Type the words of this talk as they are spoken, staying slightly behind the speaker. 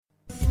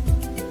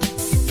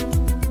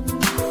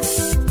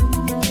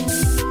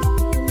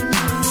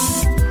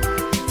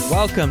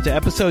Welcome to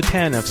episode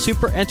 10 of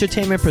Super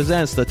Entertainment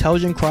Presents the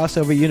Television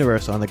Crossover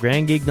Universe on the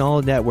Grand Geek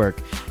Knowledge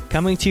Network,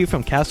 coming to you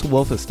from Castle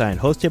Wolfenstein,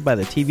 hosted by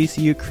the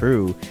TVCU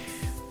Crew.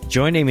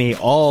 Joining me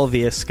all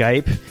via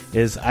Skype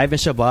is Ivan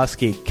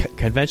Shablowski,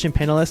 convention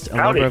panelist, a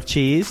lover of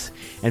cheese.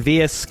 And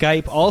via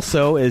Skype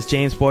also is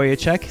James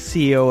Boyachek,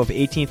 CEO of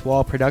 18th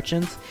Wall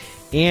Productions,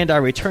 and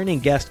our returning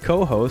guest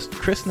co-host,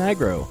 Chris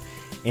Nigro.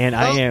 And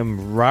I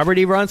am Robert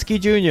E. Ronsky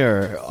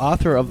Jr.,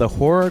 author of the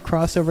Horror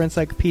Crossover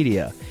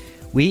Encyclopedia.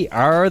 We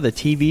are the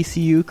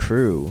TVCU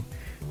Crew.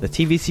 The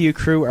TVCU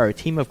Crew are a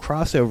team of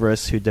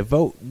crossoverists who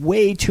devote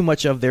way too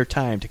much of their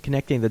time to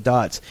connecting the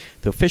dots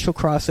to official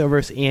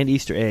crossovers and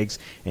Easter eggs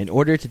in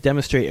order to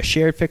demonstrate a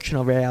shared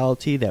fictional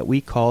reality that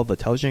we call the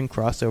Television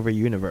Crossover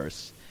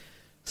Universe.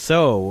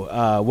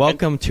 So,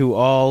 welcome to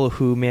all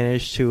who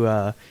managed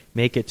to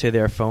make it to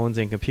their phones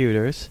and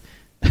computers.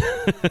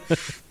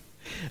 That's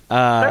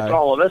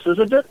all of us,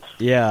 isn't it?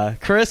 Yeah.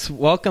 Chris,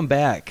 welcome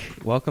back.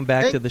 Welcome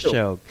back to the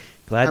show.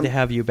 Glad to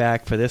have you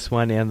back for this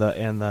one and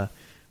the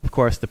of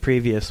course, the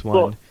previous one.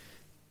 Cool.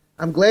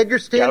 I'm glad your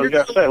standards... Yeah,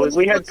 I was going to say,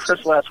 we had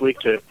Chris last week,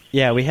 too.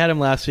 Yeah, we had him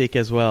last week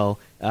as well,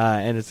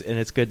 and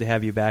it's good to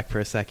have you back for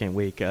a second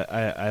week.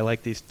 I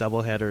like these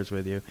double headers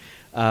with you.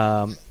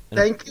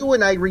 Thank you,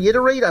 and I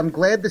reiterate, I'm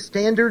glad the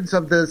standards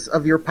of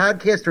your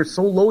podcast are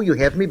so low you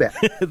have me back.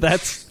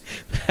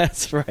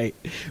 That's right.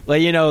 Well,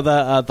 you know,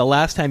 the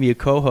last time you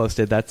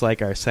co-hosted, that's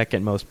like our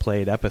second most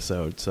played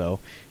episode, so...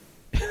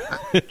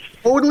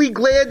 Totally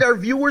glad our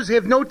viewers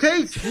have no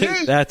taste.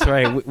 Yay! That's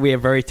right. We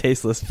have very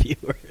tasteless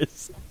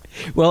viewers.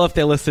 Well, if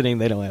they're listening,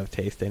 they don't have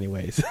taste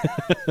anyways.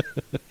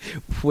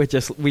 we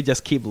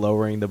just keep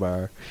lowering the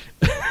bar.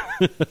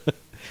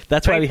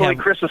 That's why we have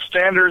Chris's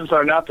standards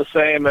are not the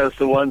same as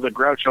the ones that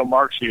Groucho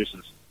Marx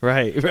uses.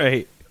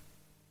 Right.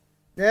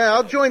 Yeah,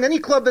 I'll join any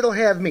club that'll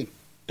have me.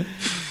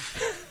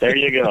 There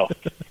you go.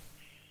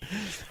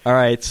 All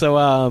right,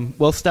 so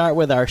we'll start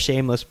with our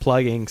shameless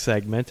plugging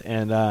segment,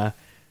 and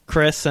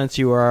Chris, since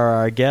you are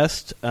our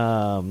guest,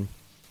 how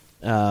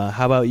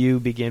about you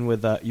begin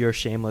with your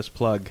shameless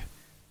plug?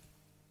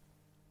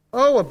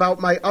 Oh, about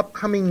my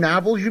upcoming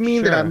novels, you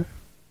mean? Sure. That I'm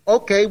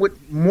okay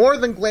with. More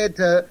than glad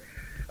to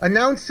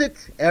announce it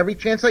every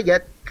chance I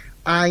get.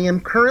 I am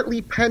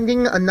currently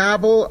penning a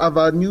novel of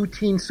a new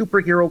teen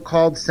superhero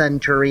called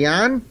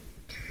Centurion.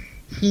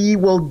 He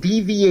will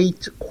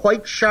deviate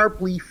quite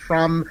sharply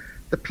from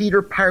the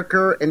Peter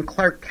Parker and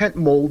Clark Kent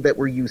mold that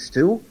we're used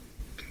to.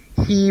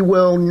 He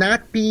will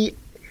not be,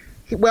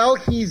 well,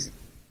 he's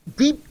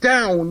deep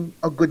down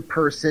a good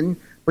person,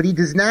 but he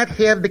does not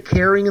have the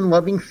caring and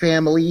loving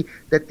family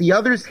that the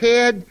others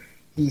had.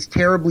 He's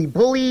terribly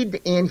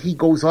bullied, and he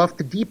goes off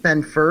the deep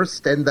end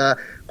first. And the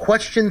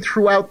question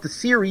throughout the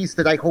series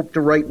that I hope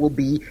to write will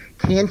be,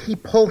 can he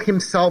pull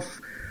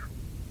himself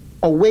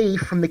away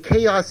from the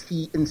chaos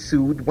he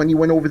ensued when he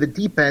went over the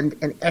deep end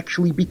and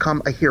actually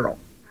become a hero?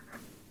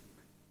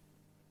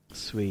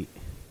 Sweet.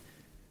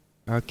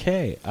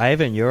 Okay,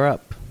 Ivan, you're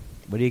up.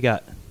 What do you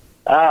got?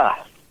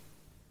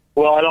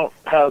 Well, I don't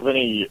have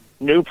any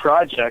new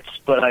projects,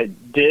 but I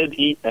did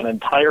eat an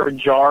entire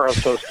jar of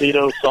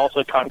Tostitos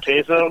salsa con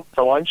queso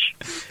for lunch.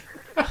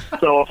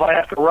 So if I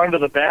have to run to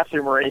the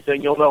bathroom or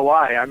anything, you'll know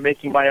why. I'm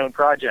making my own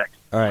project.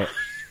 All right.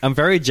 I'm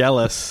very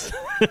jealous.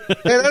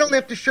 And I don't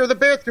have to share the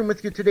bathroom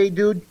with you today,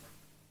 dude.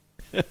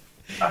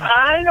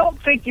 I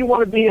don't think you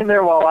want to be in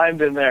there while I'm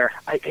in there.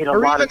 I ate a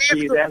lot of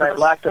cheese and I'm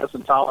lactose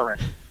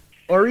intolerant.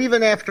 Or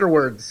even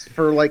afterwards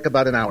for like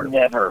about an hour.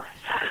 Never.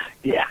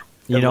 Yeah.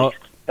 You know,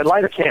 and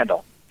light a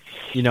candle.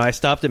 You know, I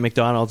stopped at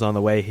McDonald's on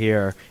the way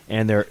here,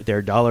 and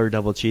their dollar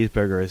double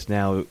cheeseburger is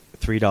now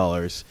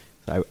 $3.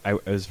 I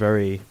was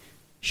very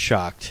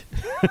shocked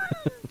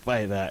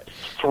by that.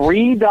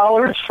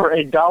 $3 for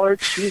a dollar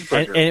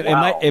cheeseburger. And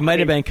wow. it might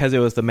have been because it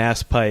was the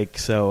Mass Pike,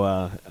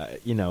 so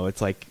you know,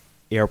 it's like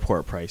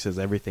airport prices.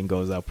 Everything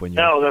goes up when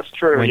you're. No, that's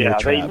true. Yeah,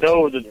 they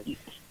know that. You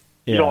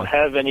Yeah. don't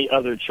have any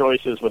other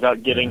choices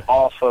without getting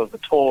off of the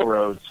toll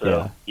road,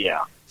 so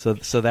yeah.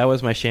 So that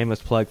was my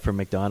shameless plug for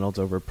McDonald's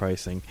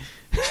overpricing.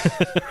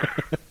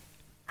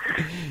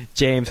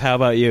 James, how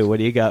about you? What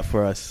do you got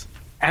for us?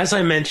 As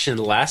I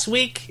mentioned last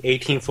week,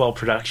 18th Wall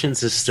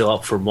Productions is still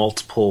up for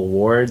multiple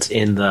awards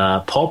in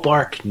the Pulp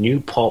Arc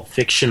New Pulp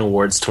Fiction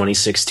Awards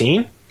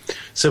 2016.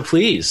 So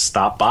please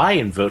stop by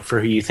and vote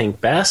for who you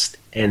think best.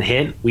 And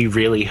hint, we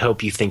really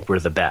hope you think we're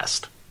the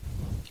best.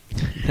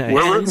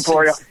 We're rooting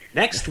for you.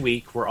 Next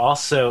week, we're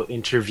also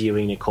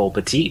interviewing Nicole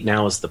Petit.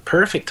 Now is the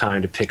perfect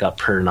time to pick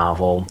up her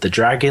novel, The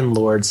Dragon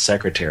Lord's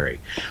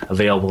Secretary,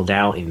 available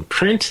now in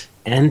print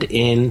and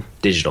in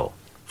digital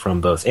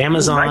from both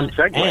Amazon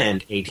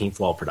and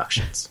 18th Wall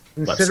Productions.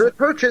 Consider it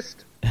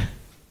purchased.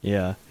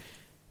 Yeah,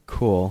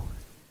 cool.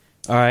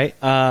 All right,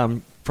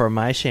 for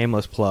my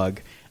shameless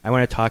plug, I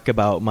want to talk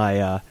about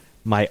my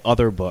my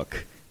other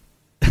book.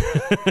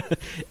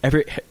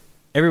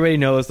 Everybody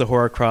knows the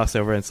Horror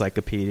Crossover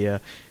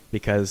Encyclopedia,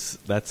 because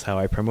that's how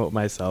I promote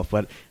myself.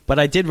 But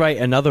I did write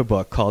another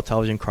book called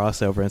Television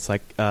Crossover. It's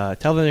like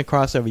Television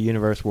Crossover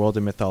Universe World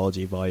and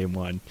Mythology Volume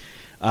 1.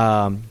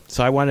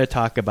 So I wanted to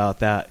talk about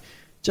that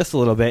Just a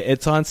little bit.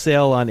 It's on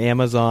sale on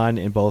Amazon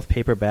in both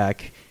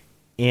paperback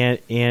and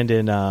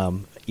in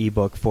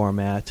ebook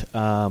format.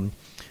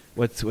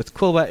 What's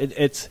cool about it?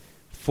 It's,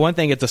 for one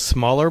thing, it's a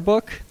smaller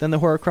book than the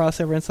Horror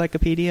Crossover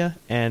Encyclopedia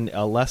and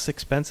a less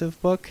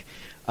expensive book.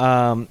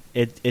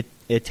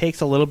 It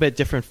takes a little bit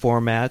different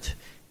format.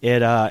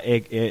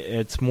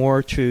 It's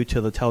more true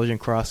to the Television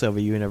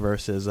Crossover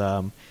Universe's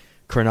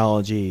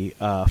chronology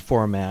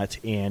format,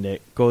 and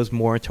it goes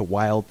more into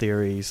wild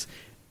theories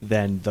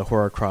than the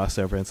Horror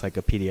Crossover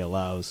Encyclopedia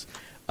allows.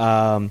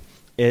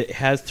 It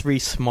has 3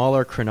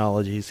 smaller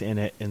chronologies in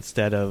it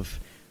instead of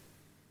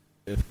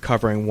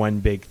covering one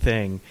big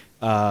thing.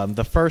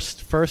 The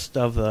first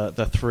of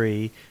the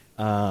 3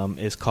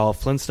 is called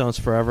Flintstones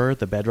Forever: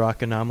 The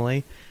Bedrock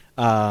Anomaly.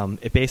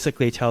 It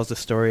basically tells the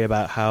story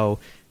about how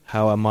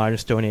a modern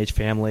Stone Age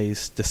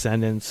family's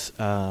descendants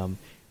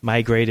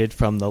migrated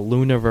from the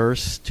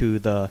Luniverse to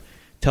the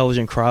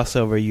Television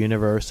Crossover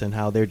Universe, and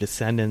how their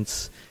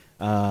descendants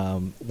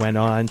went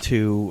on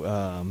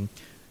to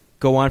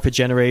go on for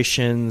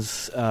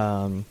generations,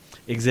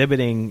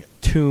 exhibiting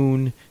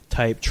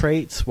Toon-type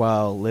traits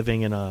while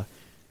living in a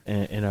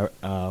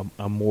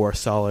more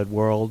solid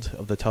world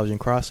of the Television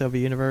Crossover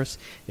Universe.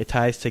 It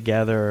ties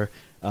together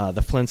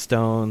the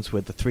Flintstones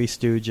with the Three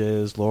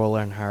Stooges, Laurel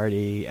and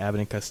Hardy, Abbott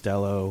and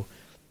Costello,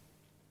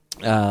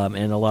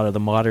 and a lot of the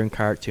modern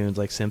cartoons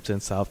like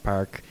Simpsons, South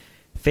Park,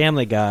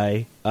 Family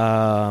Guy.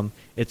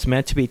 It's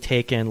meant to be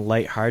taken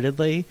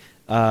lightheartedly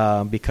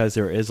because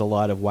there is a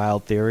lot of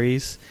wild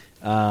theories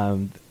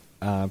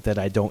that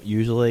I don't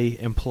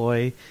usually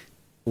employ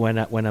when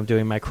I'm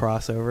doing my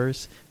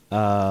crossovers.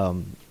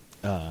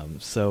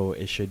 So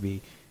it should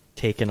be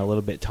taken a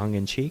little bit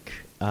tongue-in-cheek.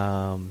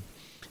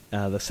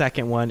 The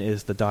second one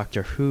is the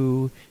Doctor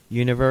Who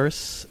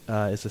universe,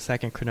 is the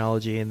second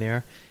chronology in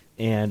there,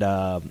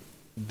 and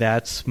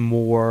that's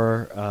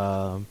more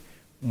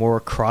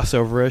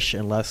crossoverish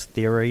and less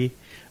theory.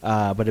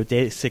 But it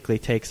basically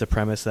takes the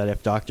premise that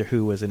if Doctor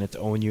Who was in its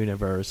own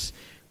universe,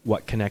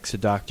 what connects to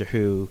Doctor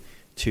Who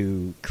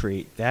to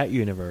create that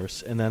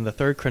universe? And then the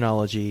third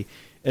chronology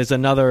is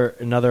another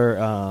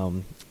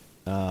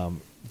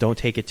don't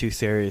take it too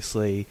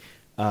seriously.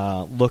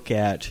 Look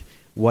at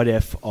what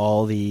if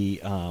all the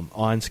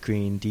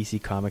on-screen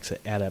DC Comics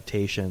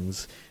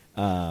adaptations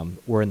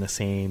were in the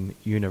same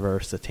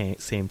universe, the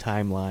same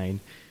timeline,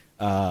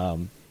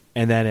 and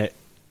then it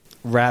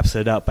wraps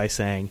it up by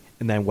saying,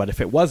 and then what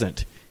if it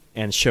wasn't,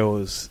 and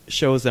shows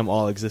them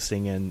all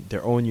existing in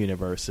their own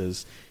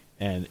universes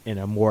and in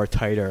a more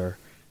tighter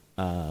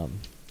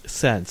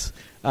sense.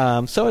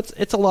 So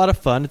it's a lot of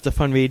fun. It's a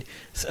fun read.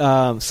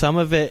 Some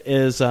of it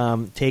is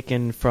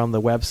taken from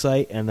the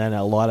website, and then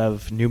a lot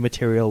of new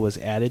material was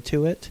added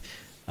to it.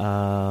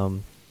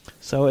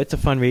 So it's a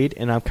fun read,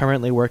 and I'm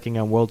currently working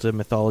on Worlds of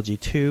Mythology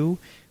 2,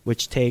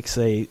 which takes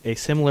a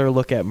similar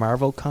look at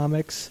Marvel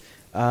Comics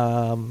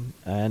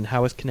and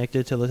how it's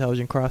connected to the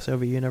Television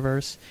Crossover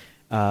Universe.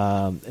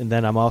 And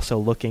then I'm also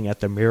looking at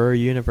the Mirror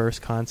Universe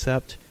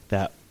concept,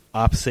 that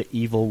opposite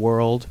evil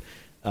world,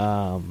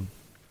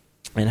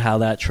 and how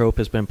that trope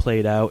has been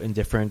played out in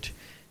different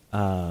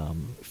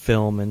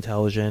film and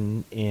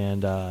television.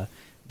 And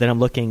then I'm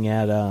looking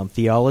at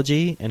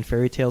theology and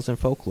fairy tales and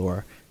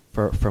folklore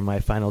for my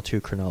final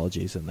 2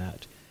 chronologies in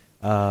that.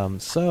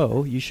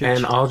 So you should.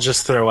 And I'll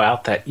just throw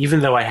out that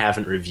even though I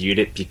haven't reviewed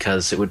it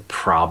because it would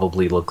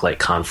probably look like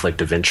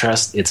conflict of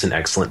interest, it's an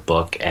excellent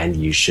book, and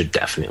you should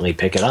definitely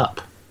pick it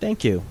up.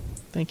 Thank you.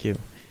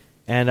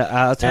 And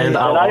I'll tell you.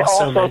 I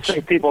also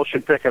think people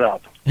should pick it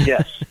up.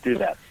 Yes, do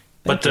that.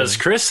 But does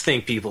Chris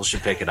think people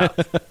should pick it up?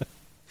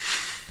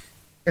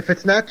 If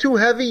it's not too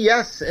heavy,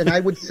 yes. And I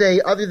would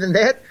say, other than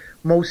that,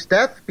 most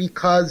def,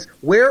 because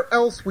where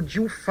else would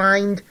you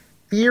find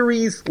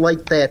theories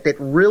like that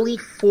really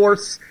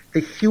force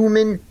the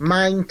human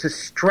mind to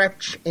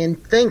stretch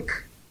and think?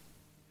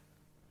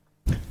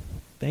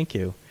 Thank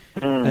you.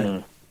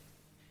 And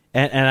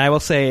I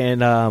will say in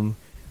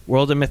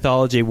World of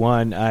Mythology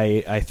 1,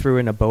 I threw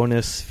in a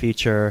bonus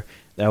feature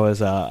that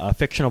was a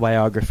fictional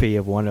biography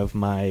of one of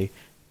my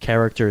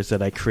characters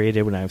that I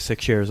created when I was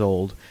 6 years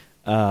old,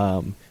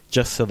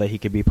 just so that he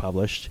could be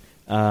published.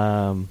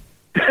 Nice.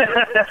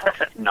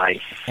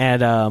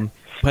 And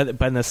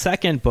but in the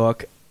second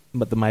book,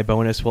 my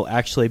bonus will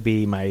actually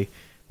be my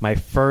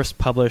first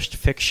published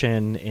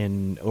fiction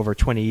in over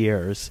 20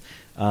 years,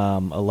 a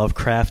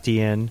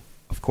Lovecraftian,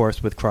 of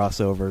course, with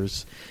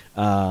crossovers,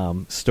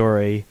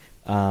 story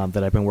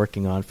that I've been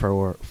working on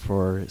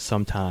for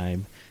some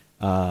time,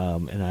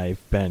 and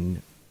I've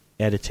been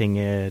editing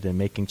it and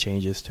making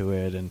changes to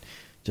it and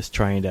just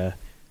trying to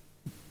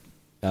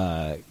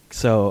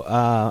so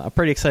I'm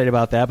pretty excited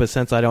about that, but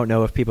since I don't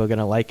know if people are going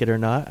to like it or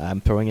not,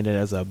 I'm throwing it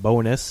as a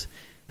bonus.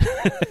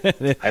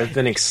 I've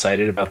been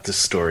excited about this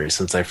story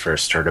since I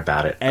first heard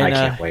about it. And, I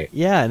can't wait.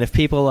 Yeah, and if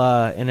people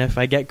and if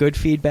I get good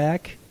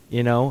feedback,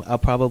 I'll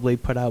probably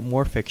put out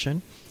more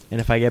fiction,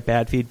 and if I get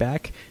bad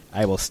feedback,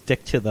 I will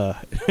stick to the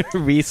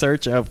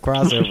research of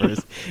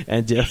crossovers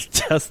and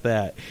just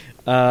that.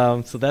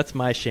 So that's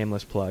my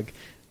shameless plug.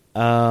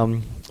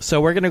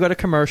 So we're going to go to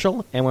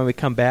commercial, and when we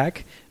come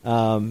back,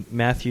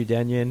 Matthew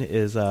Dennion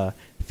is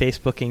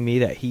Facebooking me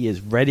that he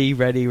is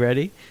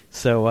ready.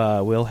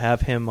 So we'll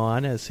have him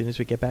on as soon as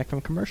we get back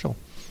from commercial.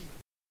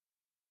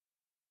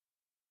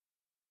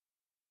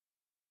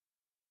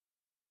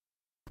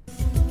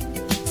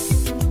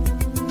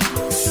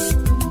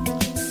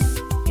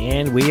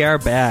 And we are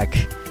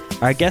back.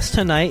 Our guest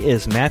tonight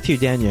is Matthew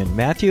Dennion.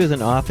 Matthew is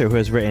an author who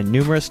has written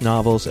numerous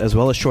novels as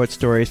well as short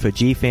stories for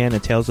G-Fan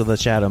and Tales of the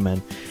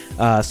Shadowmen.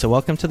 So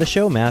welcome to the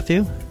show,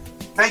 Matthew.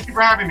 Thank you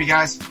for having me,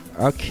 guys.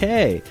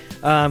 Okay.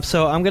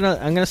 So I'm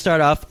gonna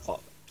start off.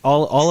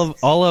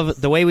 All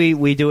of the way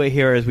we do it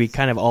here is we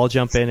kind of all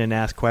jump in and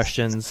ask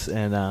questions,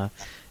 and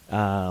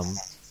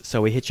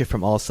so we hit you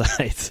from all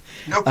sides.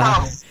 No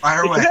problem.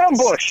 Fire away.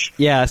 Ambush.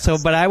 Yeah.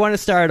 But I want to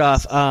start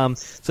off.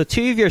 So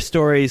two of your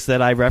stories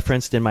that I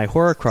referenced in my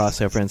horror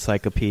crossover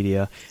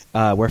encyclopedia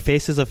were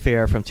Faces of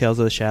Fear from Tales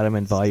of the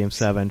Shadowmen, Volume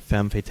 7,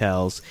 Femme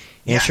Fatales,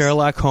 and Yes.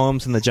 Sherlock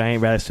Holmes and the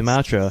Giant Rat of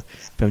Sumatra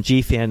from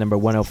G-Fan number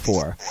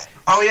 104.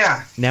 Oh,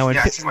 yeah. Now,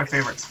 it's one of my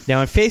favorites.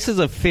 Now, in Faces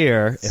of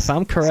Fear, if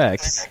I'm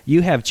correct,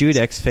 you have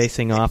Judex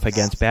facing off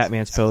against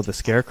Batman's foe, the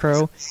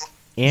Scarecrow,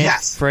 and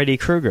Yes. Freddy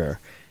Krueger.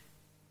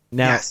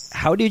 Now, Yes.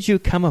 how did you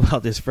come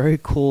about this very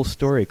cool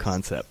story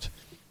concept?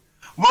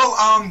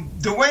 Well,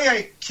 the way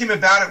I came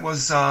about it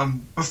was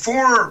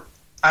before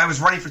I was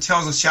running for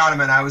Tales of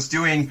Shadowmen, I was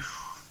doing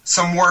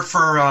some work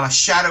for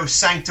Shadow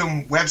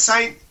Sanctum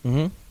website,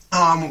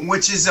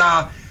 which is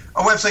a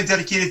website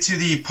dedicated to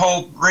the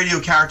pulp radio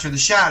character, the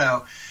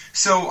Shadow.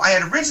 So I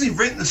had originally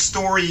written the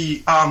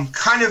story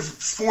kind of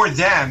for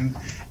them,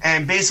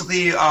 and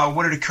basically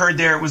what had occurred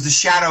there was the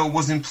Shadow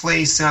was in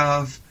place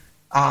of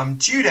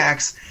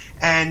Judex,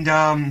 and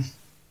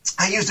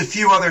I used a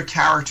few other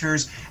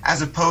characters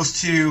as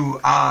opposed to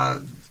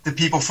the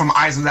people from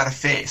Eyes Without a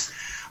Face.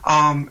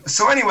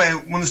 So anyway,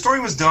 when the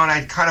story was done,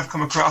 I'd kind of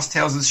come across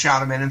Tales of the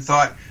Shadowmen and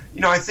thought,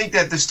 I think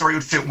that this story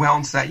would fit well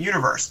into that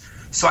universe.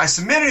 So I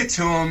submitted it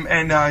to him,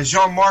 and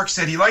Jean-Marc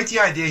said he liked the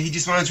idea. He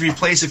just wanted to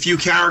replace a few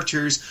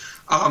characters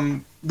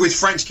with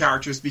French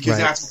characters because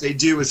that's what they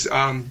do. Is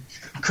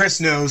Chris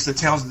knows the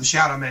Tales of the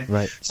Shadowmen.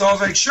 Right. So I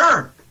was like,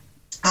 sure.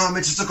 It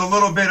just took a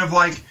little bit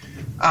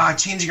of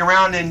changing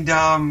around,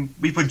 and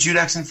we put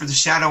Judex in for the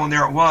Shadow, and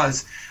there it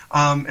was.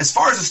 As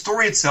far as the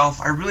story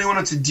itself, I really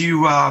wanted to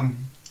do,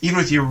 even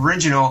with the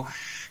original,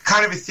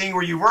 kind of a thing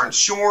where you weren't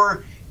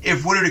sure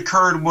if what had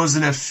occurred was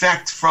an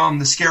effect from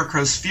the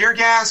Scarecrow's fear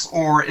gas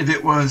or if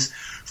it was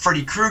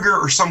Freddy Krueger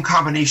or some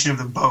combination of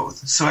the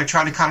both. So I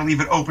tried to kind of leave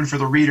it open for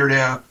the reader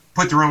to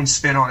put their own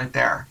spin on it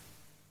there.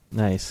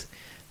 Nice.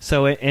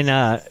 So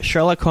in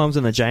Sherlock Holmes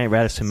and the Giant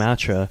Rat of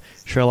Sumatra,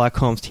 Sherlock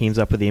Holmes teams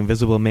up with the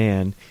Invisible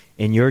Man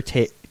in your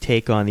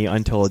take on the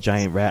Untold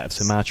Giant Rat of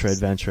Sumatra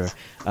adventure.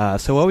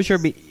 So what was your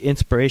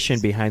inspiration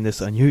behind this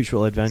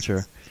unusual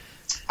adventure?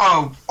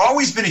 Oh,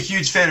 always been a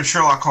huge fan of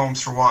Sherlock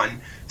Holmes, for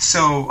one.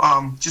 So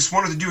just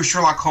wanted to do a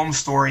Sherlock Holmes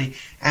story.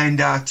 And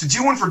to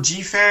do one for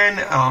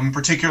G-Fan, in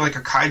particular like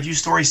a Kaiju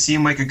story,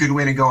 seemed like a good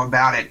way to go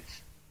about it.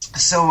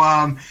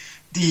 So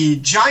the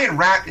giant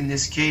rat in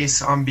this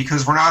case,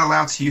 because we're not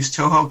allowed to use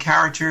Toho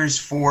characters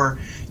for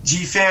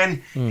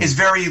G-Fan, is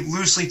very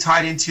loosely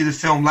tied into the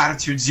film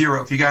Latitude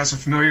Zero, if you guys are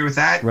familiar with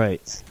that.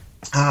 Right.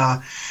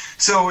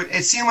 So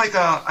it seemed like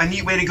a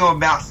neat way to go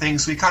about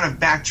things, so we kind of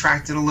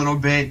backtracked it a little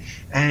bit.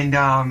 And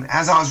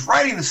as I was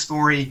writing the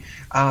story,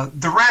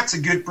 the rat's a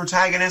good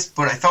protagonist,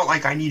 but I felt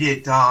like I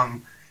needed,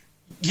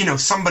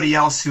 somebody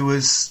else who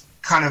was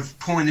kind of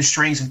pulling the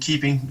strings and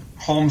keeping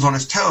Holmes on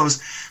his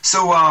toes.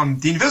 So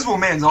the Invisible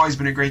Man's always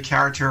been a great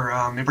character.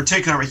 In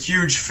particular, I'm a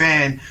huge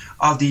fan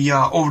of the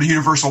over the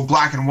Universal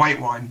black and white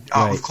one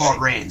with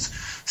Claude Rains.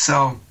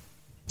 So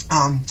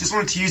just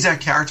wanted to use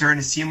that character, and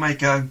it seemed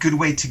like a good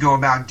way to go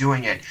about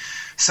doing it.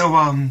 So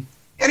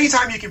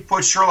anytime you can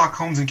put Sherlock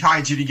Holmes and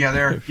Kaiju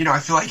together, I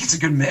feel like it's a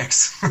good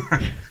mix.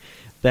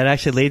 That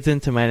actually leads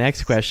into my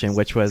next question,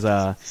 which was,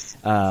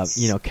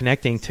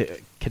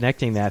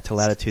 connecting that to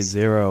Latitude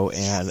Zero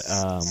and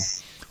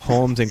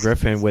Holmes and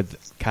Griffin with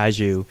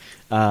Kaiju.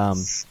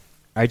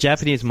 Are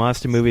Japanese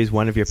monster movies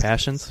one of your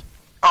passions?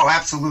 Oh,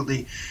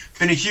 absolutely.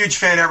 Been a huge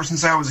fan ever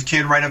since I was a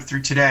kid, right up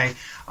through today.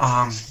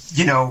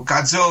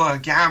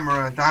 Godzilla,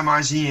 Gamera,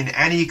 Daimajin, and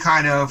any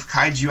kind of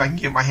Kaiju I can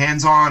get my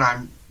hands on.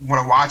 I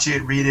want to watch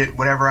it, read it,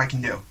 whatever I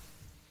can do. All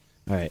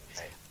right.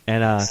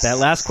 And that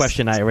last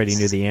question I already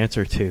knew the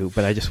answer to,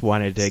 but I just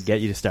wanted to get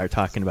you to start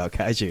talking about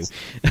Kaiju.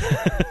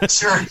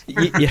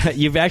 Sure.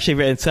 You've actually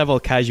written several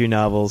Kaiju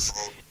novels,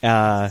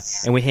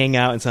 and we hang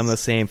out in some of the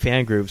same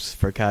fan groups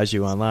for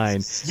Kaiju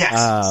online.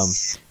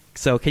 Yes.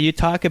 So can you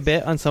talk a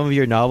bit on some of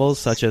your novels,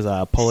 such as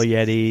Polar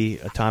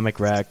Yeti, Atomic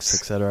Rex,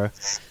 etc.?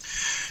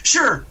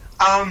 Sure.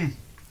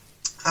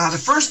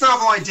 The first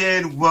novel I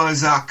did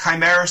was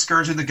Chimera,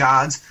 Scourge of the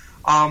Gods,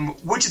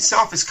 which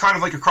itself is kind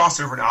of like a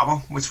crossover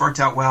novel, which worked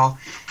out well.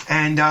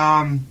 And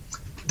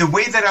the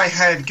way that I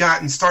had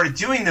gotten started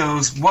doing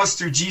those was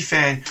through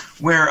G-Fan,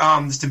 where,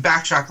 just to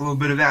backtrack a little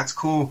bit of that's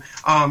cool,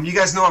 you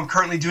guys know I'm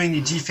currently doing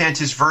the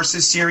G-Fantish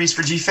Versus series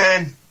for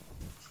G-Fan?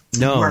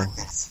 No.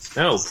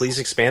 No, please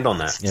expand on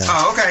that. Yeah.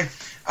 Oh, okay.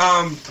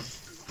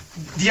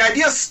 The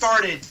idea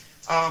started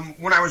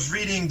when I was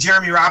reading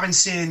Jeremy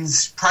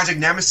Robinson's Project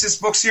Nemesis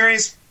book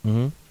series.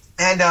 Mm-hmm.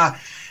 And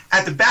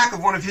at the back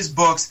of one of his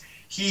books,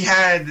 he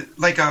had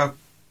like a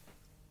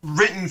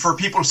written for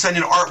people to send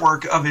in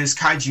artwork of his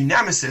Kaiju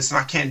Nemesis. And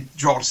I can't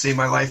draw to save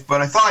my life,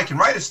 but I thought I can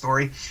write a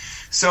story.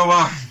 So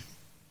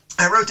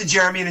I wrote to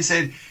Jeremy and I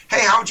said,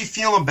 hey, how would you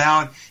feel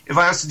about if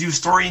I was to do a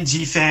story in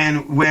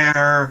GFan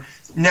where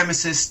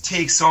Nemesis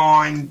takes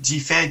on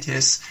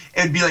Gfantis?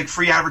 It'd be like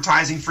free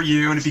advertising for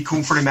you and it'd be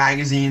cool for the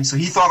magazine. So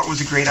he thought it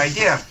was a great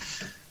idea.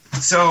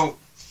 So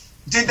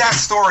did that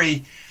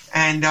story,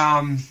 and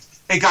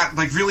it got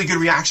like really good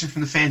reaction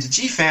from the fans of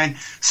GFan.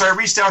 So I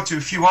reached out to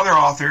a few other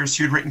authors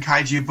who had written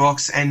Kaiju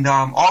books, and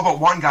all but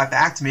one got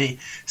back to me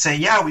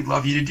saying, yeah, we'd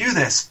love you to do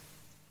this.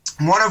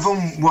 One of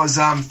them was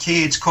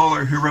K.H.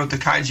 Kohler, who wrote the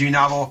Kaiju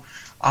novel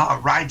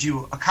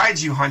Raiju, a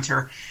Kaiju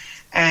Hunter.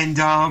 And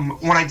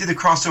when I did the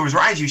crossovers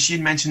Raiju, she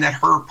had mentioned that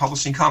her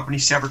publishing company,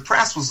 Severed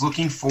Press, was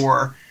looking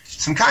for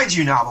some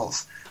Kaiju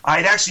novels.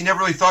 I'd actually never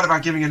really thought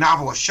about giving a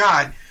novel a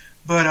shot,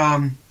 but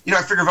I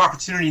figure if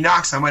opportunity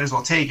knocks, I might as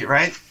well take it,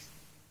 right?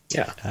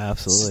 Yeah,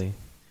 absolutely.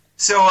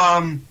 So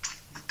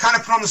kind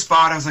of put on the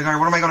spot. I was like, all right,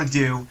 what am I going to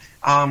do?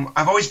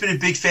 I've always been a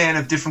big fan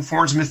of different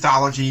forms of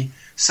mythology.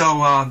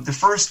 So the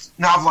first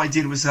novel I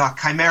did was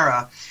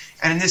Chimera.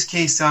 And in this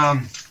case,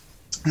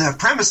 the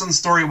premise of the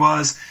story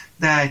was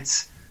that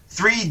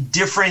 3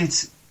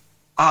 different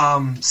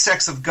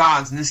sects of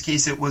gods, in this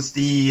case it was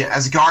the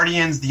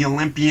Asgardians, the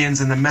Olympians,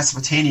 and the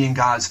Mesopotamian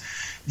gods,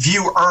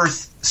 view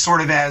Earth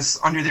sort of as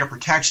under their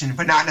protection,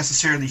 but not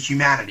necessarily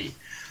humanity.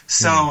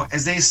 So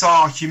as they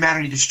saw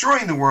humanity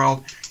destroying the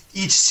world,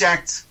 each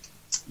sect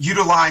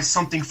utilized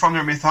something from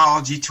their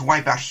mythology to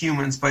wipe out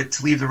humans, but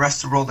to leave the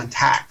rest of the world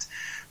intact.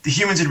 The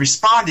humans had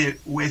responded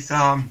with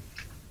a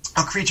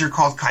creature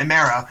called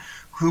Chimera,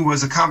 who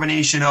was a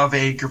combination of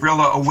a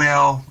gorilla, a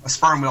whale, a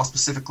sperm whale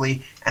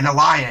specifically, and a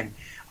lion.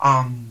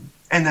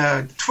 And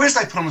the twist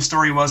I put on the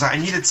story was I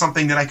needed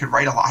something that I could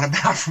write a lot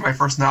about for my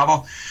first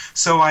novel.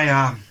 So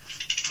I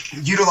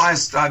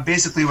utilized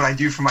basically what I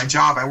do for my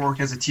job. I work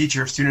as a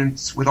teacher of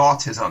students with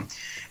autism.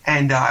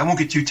 And I won't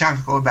get too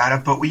technical about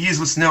it, but we use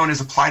what's known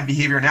as applied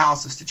behavior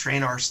analysis to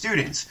train our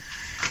students.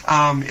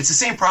 It's the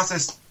same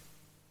process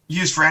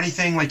used for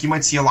anything. Like you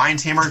might see a lion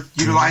tamer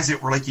utilize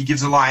it, where like he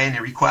gives a lion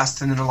a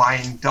request and then the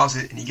lion does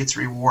it and he gets a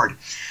reward.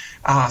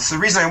 So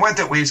the reason I went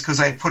that way is because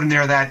I put in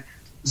there that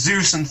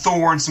Zeus and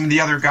Thor and some of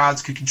the other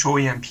gods could control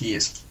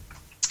EMPs.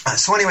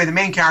 So anyway, the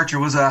main character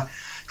was a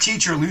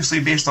teacher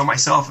loosely based on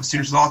myself of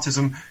students with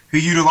autism who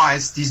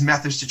utilized these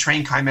methods to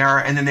train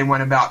Chimera, and then they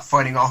went about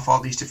fighting off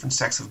all these different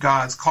sects of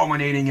gods,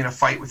 culminating in a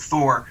fight with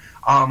Thor,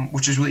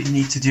 which is really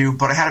neat to do,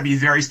 but I had to be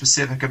very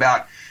specific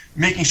about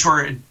making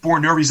sure it bore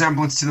no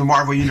resemblance to the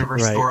Marvel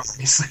Universe Thor,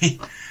 obviously.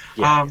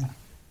 Yeah.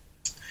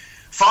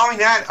 Following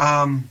that,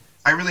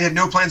 I really had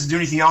no plans to do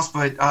anything else,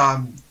 but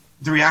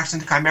the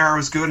reaction to Chimera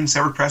was good, and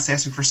Severed Press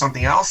asked me for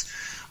something else.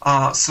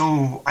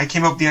 So I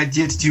came up with the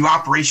idea to do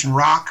Operation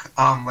Rock,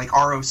 like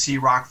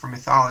ROC, Rock for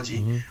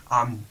mythology,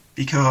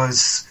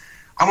 because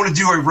I want to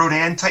do a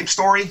Rodan-type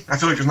story. I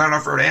feel like there's not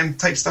enough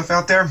Rodan-type stuff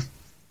out there.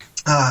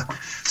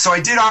 So I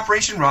did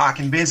Operation Rock,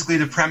 and basically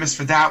the premise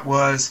for that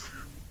was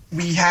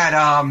we had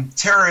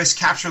terrorists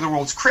capture the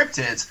world's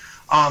cryptids,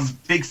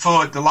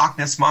 Bigfoot, the Loch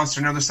Ness Monster,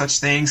 and other such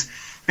things.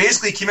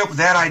 Basically came up with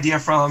that idea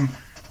from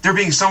there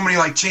being so many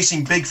like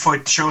chasing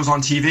Bigfoot shows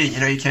on TV.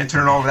 You know, you can't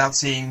turn it on without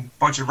seeing a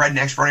bunch of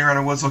rednecks running around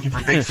the woods looking for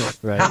Bigfoot.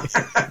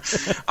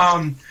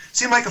 Right.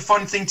 Seemed like a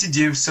fun thing to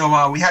do.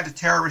 So we had the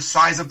terrorists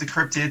size up the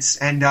cryptids,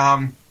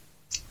 and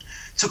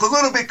took a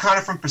little bit kind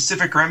of from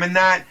Pacific Rim in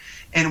that,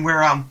 and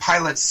where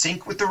pilots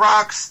sync with the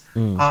rocks.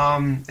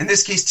 In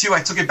this case, too,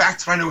 I took it back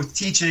to what I know with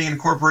teaching and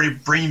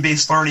incorporated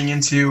brain-based learning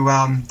into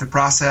the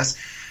process.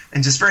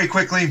 And just very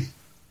quickly,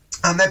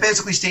 that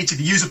basically states if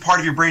you use a part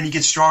of your brain, you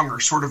get stronger,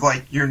 sort of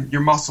like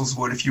your muscles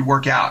would if you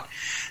work out.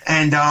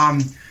 And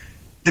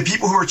the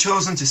people who were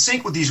chosen to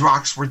sync with these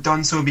rocks were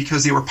done so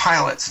because they were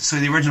pilots. So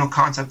the original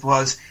concept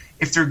was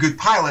if they're good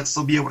pilots,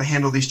 they'll be able to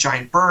handle these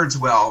giant birds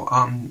well.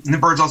 And the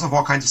birds also have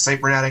all kinds of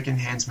cybernetic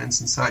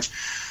enhancements and such.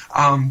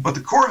 But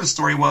the core of the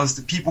story was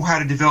that people had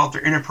to develop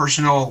their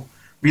interpersonal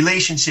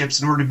relationships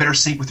in order to better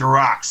sync with the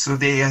rocks. So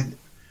they had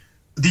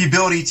the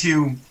ability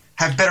to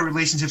have better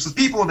relationships with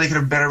people, and they could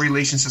have better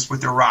relationships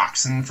with their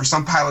rocks. And for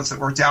some pilots it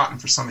worked out,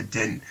 and for some it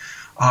didn't.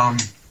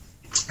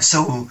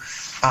 So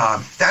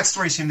that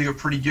story seemed to go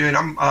pretty good.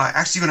 I'm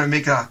actually going to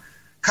make a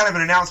kind of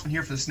an announcement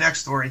here for this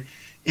next story.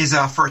 Is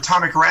for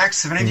Atomic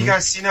Rex. Have any of you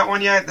guys seen that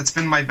one yet? That's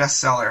been my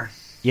bestseller.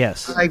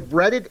 Yes. I've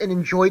read it and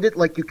enjoyed it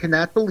like you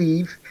cannot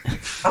believe.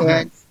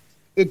 And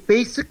it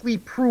basically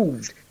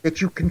proved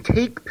that you can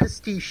take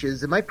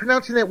pastiches. Am I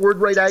pronouncing that word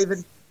right,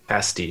 Ivan?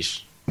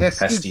 Pastiche.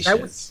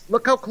 Pastiche.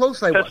 Look how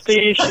close I was.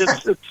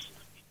 Pastiche.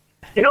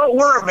 You know,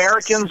 we're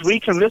Americans. We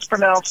can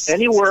mispronounce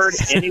any word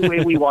any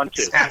way we want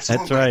to.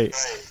 Absolutely.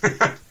 That's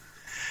right.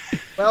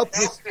 Well,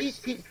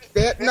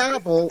 that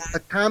novel,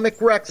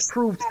 Atomic Rex,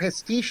 proved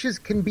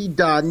pastiches can be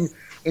done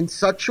in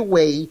such a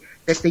way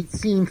that they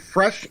seem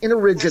fresh and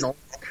original.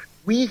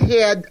 We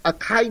had a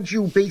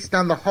kaiju based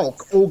on the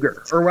Hulk,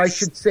 Ogre, or I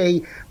should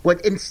say,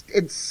 but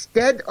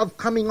instead of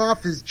coming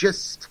off as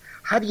just,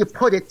 how do you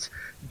put it,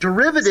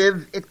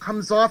 derivative, it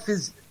comes off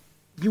as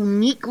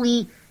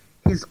uniquely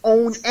his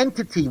own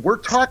entity. We're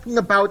talking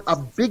about a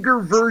bigger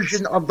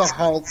version of the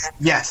Hulk.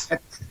 Yes.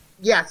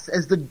 Yes,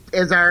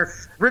 as our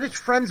British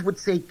friends would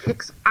say,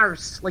 kicks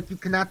arse like you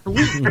cannot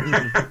believe.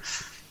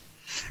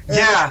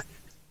 Yeah.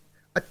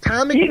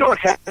 Atomic. You don't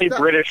have any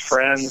British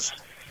friends.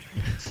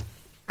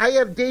 I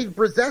have Dave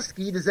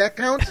Brzezinski. Does that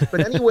count?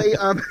 But anyway,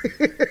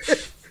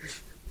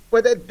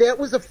 but that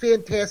was a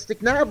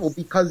fantastic novel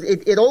because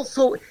it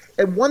also,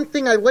 and one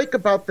thing I like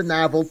about the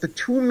novel, the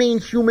two main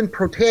human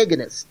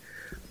protagonists,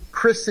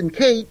 Chris and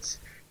Kate,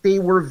 they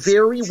were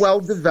very well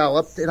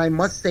developed, and I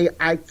must say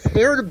I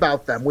cared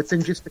about them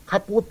within just a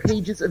couple of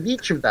pages of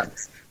each of them.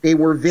 They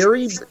were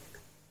very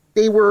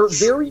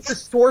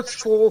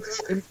resourceful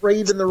and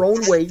brave in their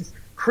own ways.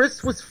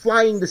 Chris was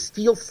flying the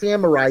Steel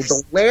Samurai,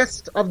 the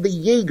last of the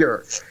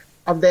Jaeger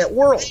of that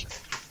world,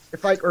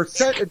 if I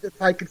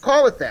could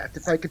call it that,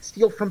 if I could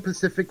steal from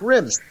Pacific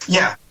Rim.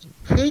 Yeah.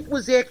 Kate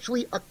was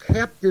actually a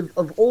captive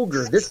of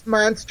Ogre. This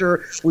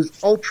monster was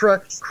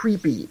ultra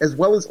creepy as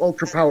well as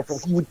ultra powerful.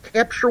 He would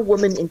capture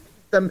women and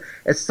keep them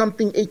as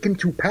something akin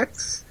to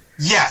pets.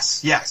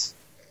 Yes, yes.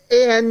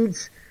 And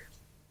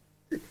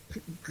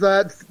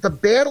the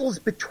battles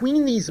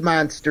between these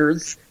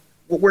monsters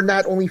were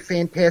not only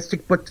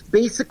fantastic, but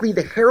basically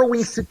the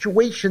harrowing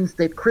situations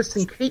that Chris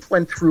and Kate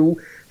went through,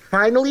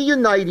 finally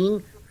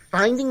uniting,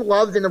 finding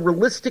love in a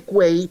realistic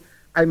way,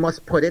 I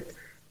must put it,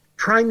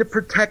 trying to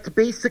protect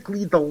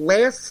basically the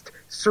last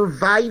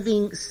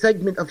surviving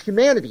segment of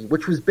humanity,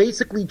 which was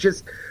basically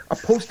just a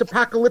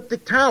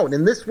post-apocalyptic town.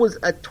 And this was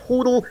a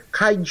total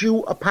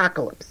kaiju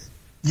apocalypse.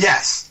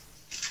 Yes.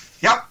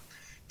 Yep.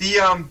 The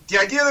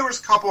idea, there was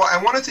a couple.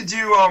 I wanted to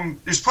do,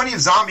 there's plenty of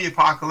zombie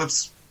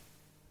apocalypse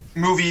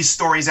movie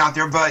stories out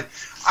there, but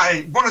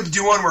I wanted to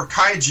do one where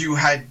kaiju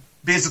had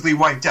basically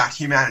wiped out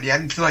humanity. I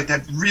didn't feel like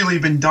that really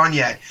been done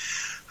yet.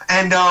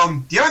 And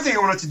the other thing I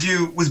wanted to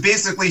do was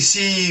basically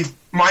see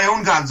my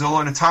own Godzilla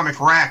and Atomic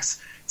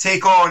Rex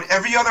take on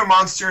every other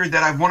monster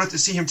that I've wanted to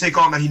see him take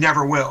on that he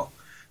never will.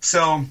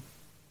 So,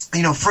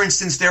 you know, for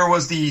instance, there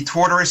was the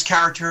Tortoise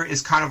character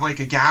is kind of like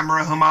a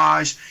Gamera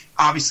homage.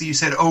 Obviously, you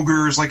said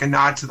Ogre is like a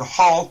nod to the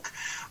Hulk.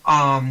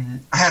 I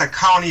had a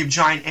colony of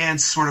giant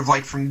ants sort of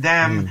like from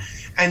them.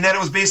 And then it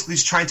was basically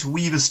just trying to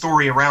weave a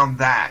story around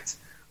that.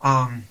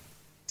 I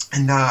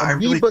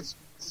really...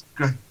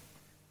 Good.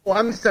 Oh,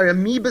 I'm sorry.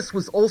 Amoebus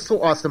was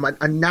also awesome.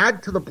 A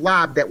nod to the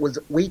Blob that was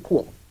way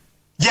cool.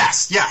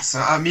 Yes.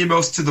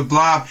 Amoebus to the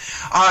Blob.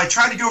 I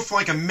tried to go for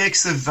like a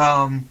mix of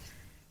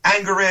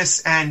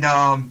Anguirus and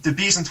the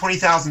Beast in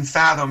 20,000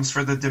 Fathoms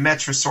for the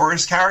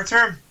Demetrosaurus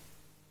character.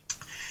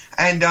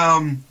 And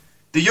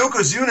the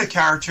Yokozuna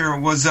character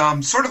was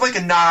sort of like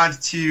a nod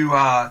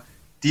to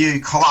the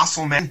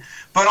Colossal Man,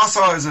 but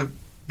also I was a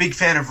big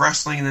fan of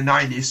wrestling in the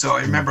 90s, so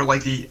I remember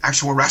like the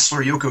actual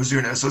wrestler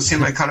Yokozuna, so it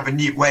seemed like kind of a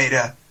neat way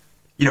to,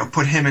 you know,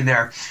 put him in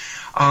there.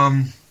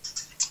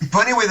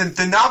 But anyway,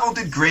 the novel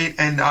did great,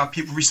 and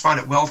people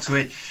responded well to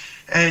it.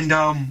 And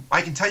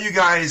I can tell you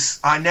guys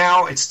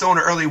now it's still in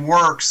early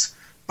works,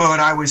 but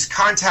I was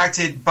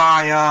contacted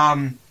by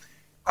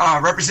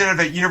a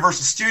representative at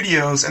Universal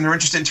Studios, and they're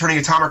interested in turning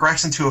Atomic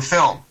Rex into a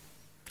film.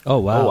 Oh,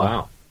 wow. Oh,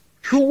 wow.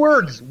 2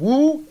 words,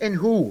 woo and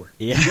who.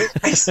 Yeah.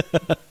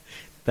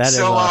 That is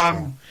so,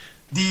 awesome.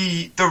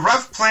 The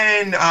rough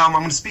plan, I'm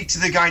going to speak to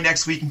the guy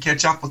next week and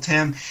catch up with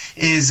him,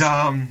 is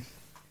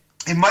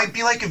it might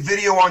be like a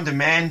video on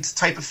demand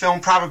type of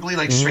film, probably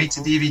like straight to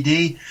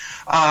DVD.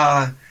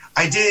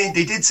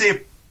 They did say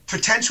a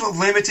potential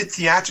limited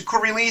theatrical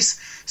release.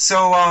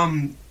 So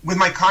with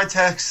my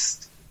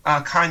contacts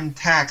at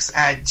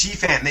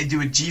GFAN, they do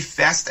a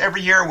G-Fest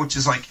every year, which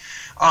is like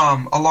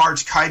a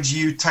large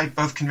kaiju type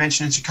of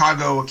convention in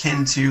Chicago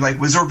akin to like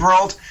Wizard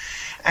World.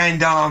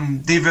 And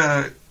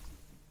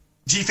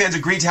GFAN's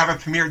agreed to have a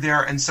premiere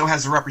there, and so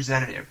has a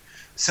representative.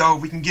 So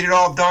we can get it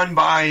all done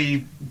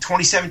by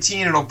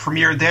 2017. It'll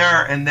premiere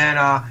there, and then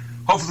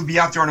hopefully be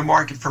out there on the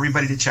market for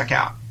everybody to check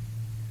out.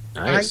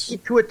 Nice. I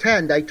need to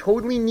attend. I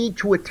totally need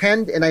to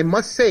attend, and I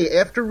must say,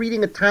 after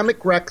reading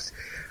Atomic Rex,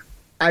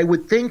 I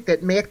would think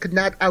that Matt could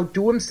not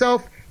outdo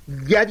himself.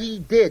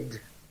 Yeti did.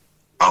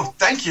 Oh,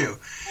 thank you.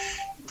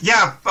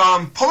 Yeah,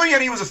 Polar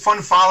Yeti was a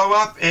fun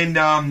follow-up, and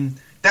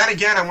that,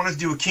 again, I wanted to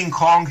do a King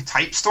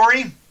Kong-type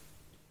story.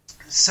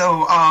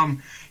 So,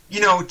 you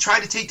know, try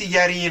to take the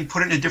Yeti and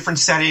put it in a different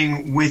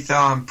setting with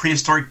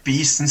prehistoric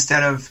beasts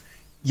instead of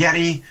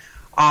Yeti,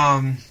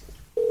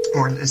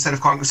 or instead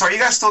of Kong. Sorry, you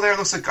guys still there? It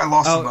looks like I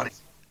lost somebody.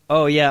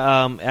 Oh,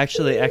 yeah,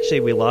 actually,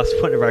 we lost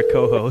one of our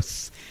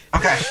co-hosts.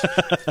 Okay.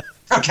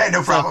 Okay,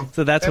 no problem.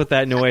 So that's what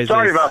that noise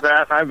Sorry is. about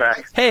that. I'm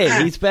back. Hey,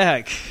 he's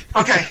back.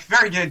 Okay,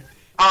 very good.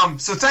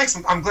 So thanks.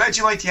 I'm glad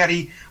you liked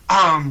Yeti.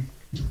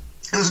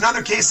 It was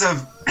another case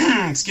of,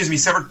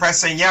 Severed Press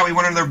saying, yeah, we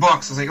want another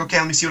book. So I was like, okay,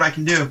 let me see what I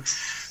can do.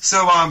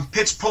 So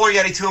pitched Polar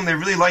Yeti to them. They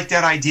really liked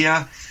that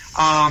idea.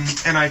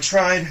 And I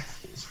tried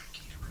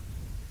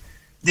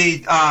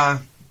to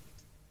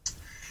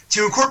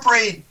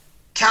incorporate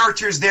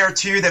characters there,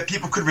 too, that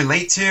people could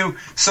relate to.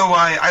 So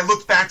I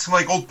looked back to,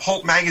 like, old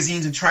pulp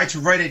magazines and tried to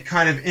write it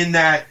kind of in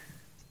that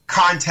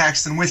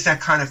context and with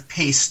that kind of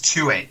pace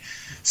to it.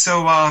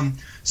 So,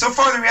 so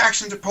far the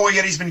reaction to Polar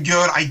Yeti's been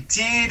good. I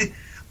did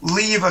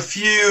leave a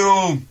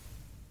few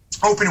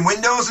open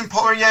windows in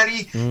Polar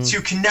Yeti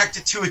to connect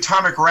it to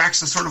Atomic Rex,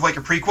 so sort of like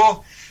a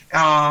prequel,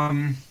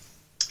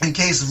 in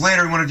case of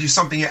later we want to do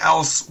something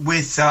else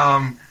with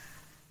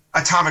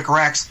Atomic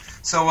Rex.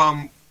 So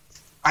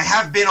I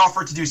have been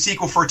offered to do a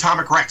sequel for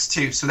Atomic Rex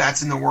too, so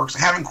that's in the works. I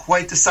haven't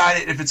quite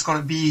decided if it's going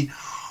to be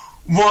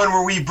one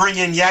where we bring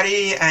in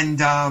Yeti, and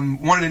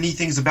one of the neat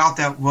things about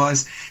that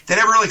was they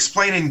never really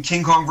explained in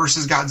King Kong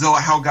versus Godzilla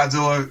how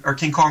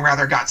King Kong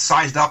got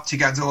sized up to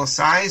Godzilla's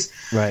size.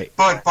 Right.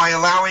 But by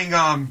allowing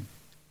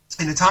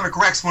in Atomic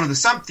Rex, one of the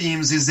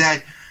sub-themes is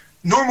that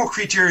normal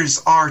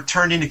creatures are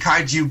turned into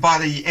kaiju by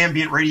the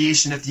ambient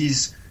radiation that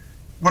these,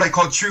 what I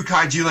call true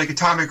kaiju, like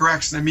Atomic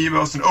Rex and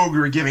Amoebos and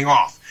Ogre, are giving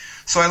off.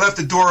 So I left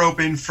the door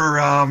open for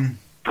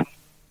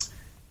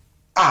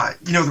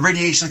the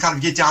radiation to kind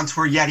of get down to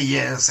where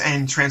Yeti is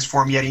and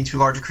transform Yeti into a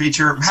larger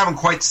creature. I haven't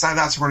quite decided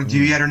that's what we're going to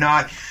do yet or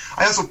not.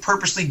 I also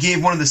purposely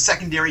gave one of the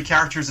secondary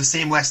characters the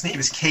same last name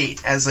as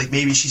Kate, as like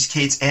maybe she's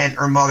Kate's aunt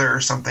or mother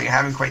or something. I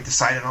haven't quite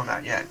decided on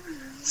that yet.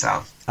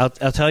 So I'll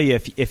tell you,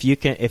 if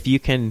you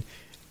can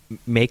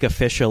make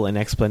official an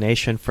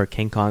explanation for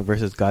King Kong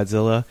versus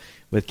Godzilla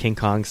with King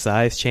Kong's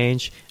size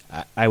change,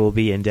 I will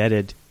be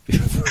indebted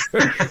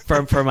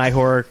for my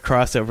horror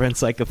crossover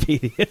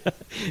encyclopedia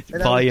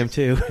volume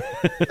 2.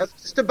 I was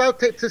just about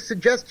to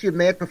suggest to you,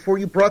 Matt, before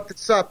you brought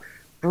this up,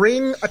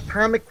 bring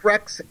Atomic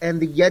Rex and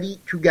the Yeti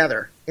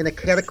together in a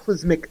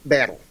cataclysmic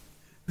battle.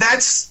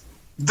 That's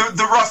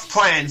the rough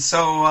plan.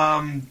 So,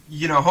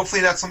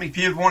 hopefully that's something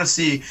people want to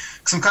see.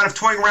 Because I'm kind of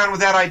toying around with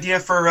that idea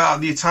for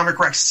the Atomic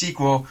Rex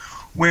sequel,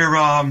 where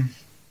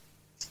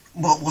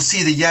we'll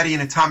see the Yeti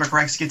and Atomic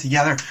Rex get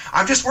together.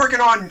 I'm just working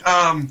on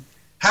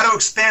how to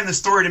expand the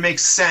story to make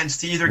sense,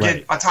 to either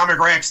get Atomic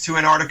Rex to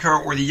Antarctica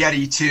or the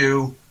Yeti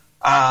to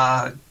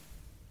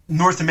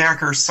North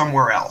America or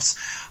somewhere else.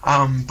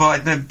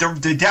 But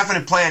the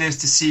definite plan is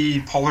to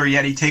see Polar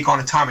Yeti take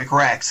on Atomic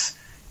Rex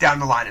down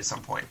the line at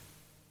some point.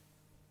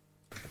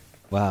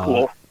 Wow.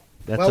 Cool.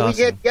 That's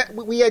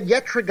awesome. we had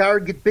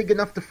Yetrigard get big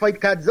enough to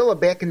fight Godzilla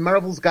back in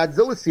Marvel's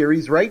Godzilla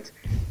series, right?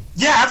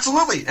 Yeah,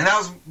 absolutely. And that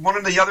was one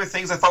of the other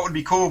things I thought would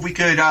be cool if we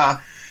could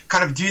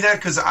kind of do that,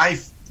 because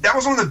that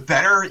was one of the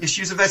better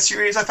issues of that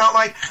series, I felt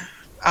like.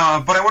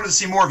 But I wanted to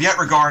see more of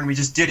Yetrigard, and we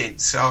just didn't.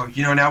 So,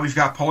 now we've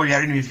got Polar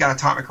Yeti and we've got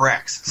Atomic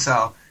Rex.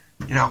 So,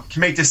 can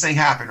make this thing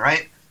happen,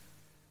 right?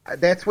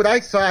 That's what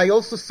I saw. I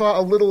also saw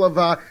a little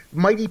of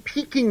Mighty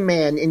Peking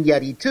Man in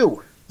Yeti,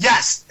 too.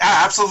 Yes,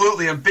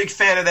 absolutely. I'm a big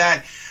fan of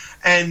that.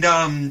 And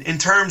in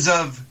terms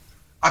of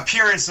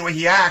appearance and the way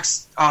he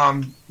acts,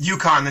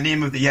 Yukon, the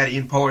name of the Yeti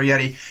in Polar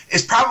Yeti,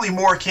 is probably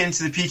more akin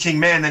to the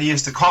Peking Man than he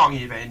is to Kong,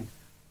 even.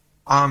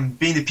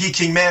 Being the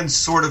Peking Man's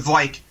sort of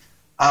like,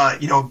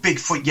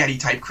 Bigfoot Yeti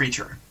type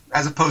creature,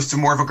 as opposed to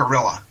more of a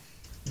gorilla.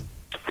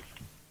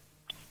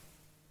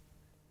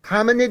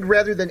 Hominid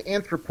rather than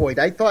anthropoid.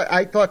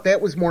 I thought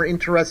that was more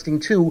interesting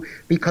too,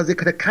 because it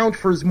could account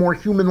for his more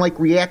human-like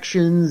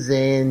reactions,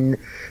 and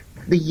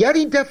the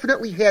Yeti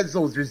definitely has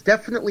those. There's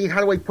definitely,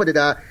 how do I put it,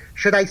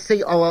 should I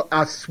say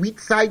a sweet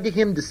side to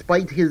him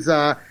despite his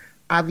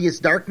obvious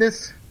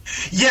darkness?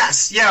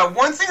 Yes, yeah.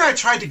 One thing I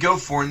tried to go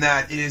for in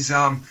that is,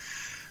 I'm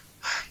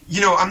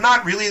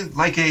not really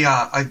like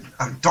a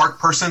dark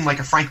person like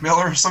a Frank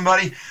Miller or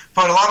somebody,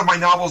 but a lot of my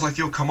novels I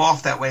feel come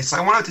off that way. So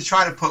I wanted to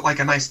try to put like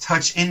a nice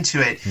touch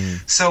into it.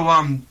 So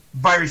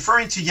by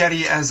referring to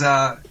Yeti as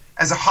a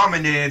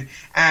hominid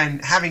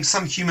and having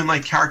some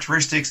human-like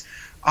characteristics,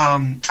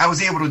 I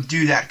was able to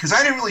do that because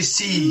I didn't really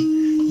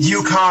see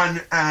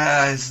Yukon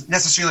as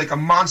necessarily like a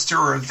monster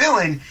or a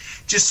villain,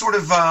 just sort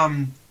of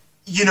a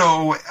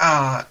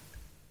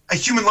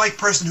human-like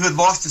person who had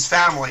lost his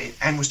family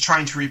and was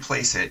trying to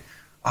replace it.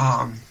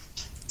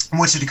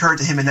 Which had occurred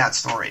to him in that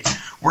story,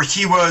 where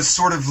he was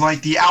sort of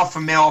like the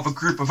alpha male of a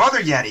group of other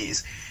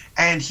Yetis,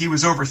 and he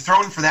was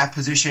overthrown for that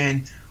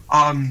position,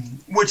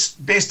 which,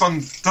 based on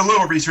the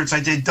little research I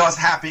did, does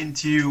happen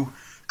to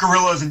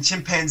gorillas and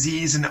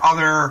chimpanzees and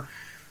other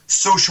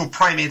social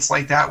primates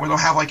like that, where they'll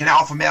have like an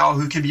alpha male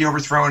who can be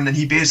overthrown, and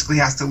he basically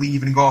has to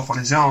leave and go off on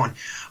his own.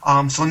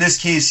 So in this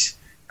case,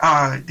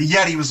 the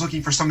Yeti was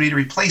looking for somebody to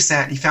replace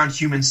that, and he found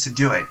humans to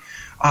do it.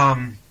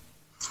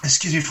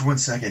 Excuse me for 1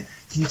 second.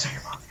 Can you tell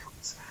your mom?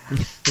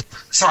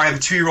 Sorry, I have a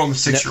 2-year-old and a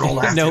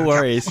 6-year-old. No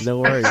worries, no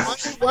worries.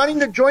 Wanting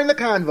to join the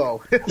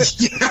convo.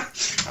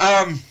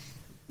 Yeah.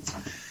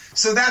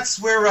 So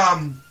that's where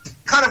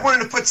kind of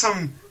wanted to put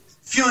some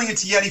feeling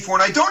into Yeti for,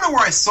 and I don't know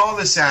where I saw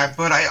this at,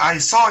 but I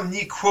saw a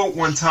neat quote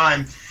one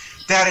time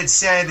that had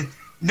said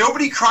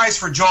nobody cries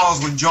for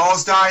Jaws when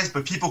Jaws dies,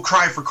 but people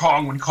cry for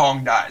Kong when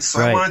Kong dies.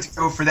 So I wanted to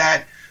go for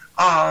that,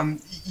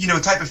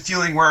 type of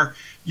feeling where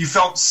you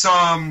felt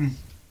some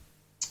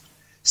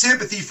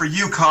sympathy for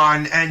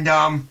Yukon. And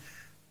can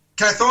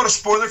I throw out a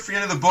spoiler for the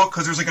end of the book?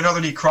 Because there's like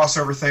another neat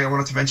crossover thing I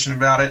wanted to mention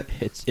about it.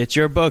 It's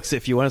your books.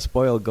 If you want to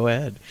spoil, go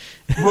ahead.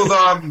 Well,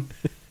 I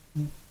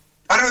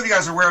don't know if you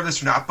guys are aware of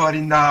this or not, but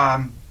in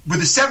with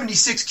the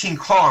 76 King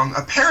Kong,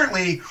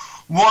 apparently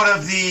one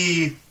of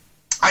the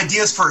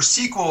ideas for a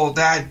sequel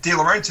that De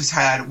Laurentiis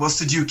had was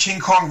to do King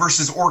Kong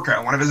versus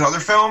Orca, one of his other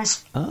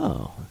films.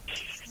 Oh.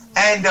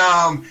 And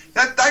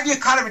that idea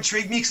kind of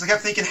intrigued me because I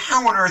kept thinking,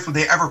 how on earth would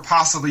they ever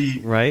possibly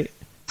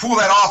pull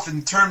that off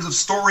in terms of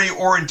story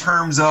or in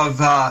terms of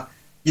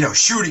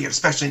shooting it,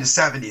 especially in the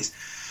 70s.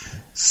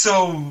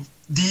 So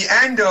the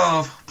end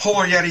of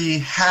Polar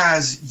Yeti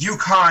has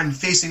Yukon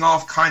facing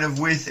off kind of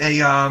with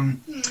a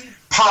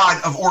pod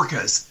of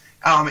orcas,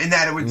 in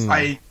that it would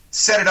I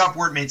set it up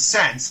where it made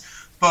sense.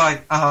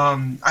 But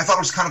I thought it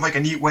was kind of like a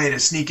neat way to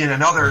sneak in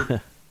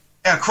another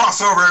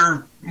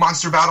crossover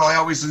monster battle I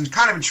always was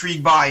kind of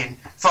intrigued by and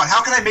thought,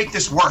 how can I make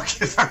this work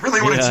if I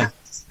really want to do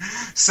this?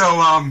 So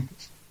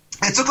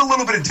it took a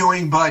little bit of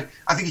doing, but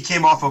I think it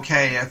came off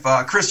okay. If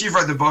Chris, you've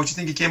read the book, do you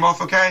think it came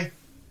off okay?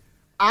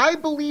 I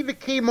believe it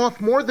came off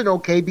more than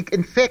okay.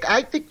 In fact,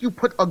 I think you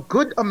put a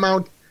good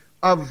amount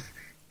of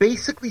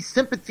basically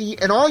sympathy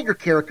in all your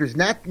characters,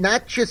 not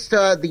just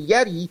the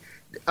Yeti,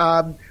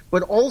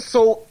 but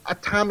also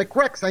Atomic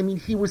Rex. I mean,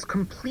 he was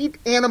complete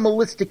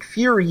animalistic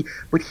fury,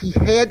 but he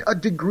had a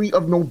degree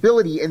of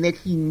nobility in that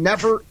he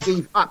never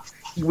gave up.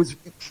 He was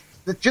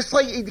just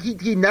like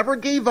he never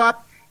gave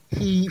up.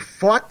 He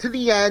fought to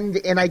the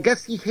end, and I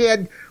guess he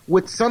had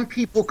what some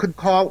people could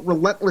call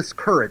relentless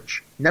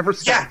courage. Never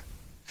stopped.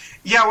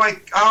 Yeah,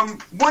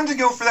 wanted to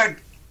go for that,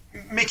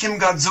 make him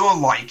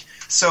Godzilla-like.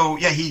 So,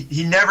 yeah,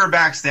 he never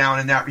backs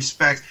down in that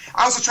respect.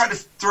 I also tried to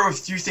throw a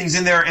few things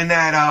in there in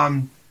that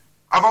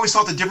I've always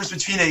thought the difference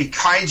between a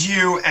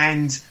kaiju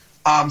and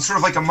sort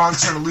of like a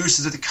monster on a loose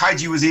is that the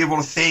kaiju was able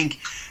to think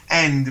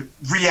and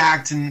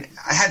react and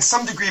had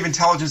some degree of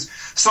intelligence.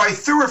 So I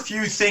threw a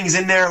few things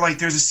in there, like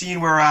there's a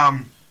scene where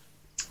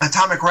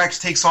Atomic Rex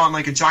takes on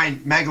like a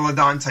giant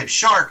megalodon-type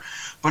shark,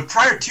 but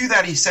prior to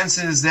that he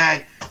senses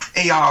that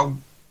a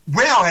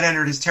whale had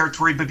entered his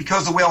territory, but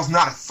because the whale's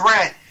not a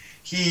threat,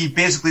 he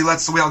basically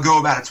lets the whale go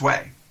about its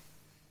way.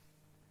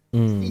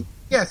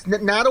 Yes,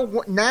 not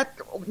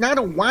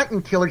a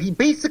wanton killer. He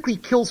basically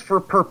kills for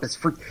a purpose.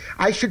 For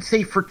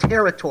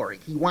territory.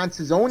 He wants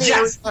his own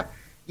area.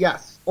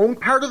 Yes, own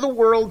part of the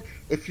world.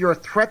 If you're a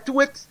threat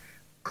to it,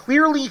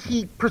 clearly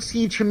he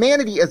perceived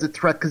humanity as a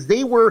threat because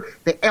they were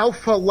the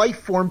alpha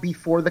life form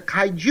before the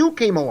kaiju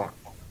came along.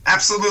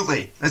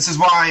 Absolutely. This is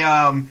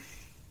why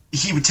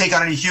he would take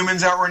on any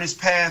humans that were in his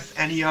path,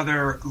 any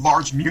other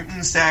large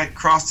mutants that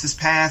crossed his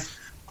path.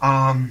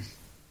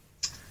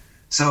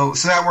 So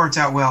that worked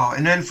out well.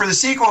 And then for the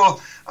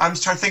sequel, I'm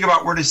just trying to think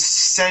about where to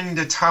send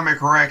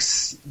Atomic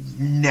Rex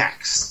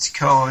next,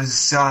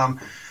 because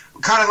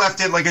kind of left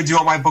it like I do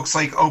all my books,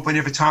 like open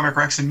if Atomic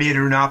Rex had made it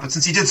or not. But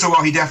since he did so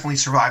well, he definitely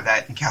survived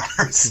that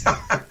encounter. So,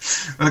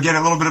 again,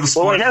 a little bit of a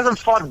spoiler. Well, he hasn't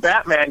fought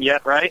Batman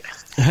yet, right?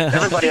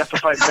 Everybody has to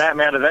fight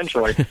Batman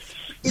eventually.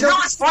 You know,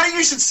 it's funny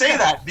you should say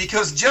that,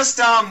 because just,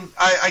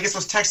 I guess I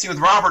was texting with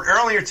Robert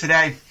earlier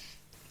today.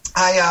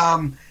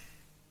 I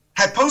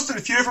had posted a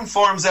few different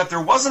forums that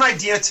there was an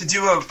idea to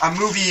do a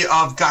movie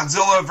of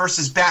Godzilla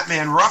versus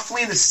Batman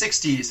roughly in the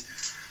 60s.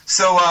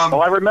 So,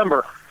 I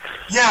remember.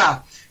 Yeah.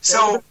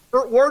 So,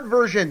 Burt Ward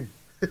version.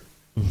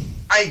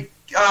 I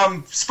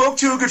spoke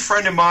to a good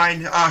friend of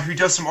mine who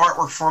does some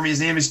artwork for me. His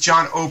name is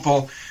John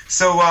Opal.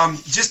 So,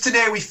 just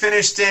today we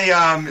finished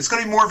it's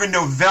going to be more of a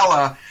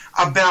novella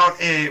about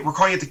we're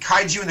calling it The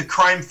Kaiju and the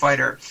Crime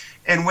Fighter,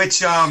 in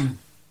which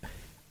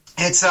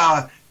it's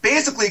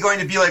basically going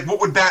to be like,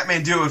 what would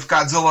Batman do if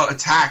Godzilla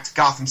attacked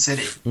Gotham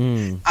City?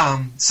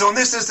 So in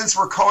this instance,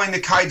 we're calling the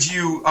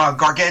Kaiju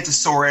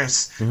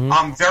Gargantosaurus,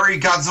 very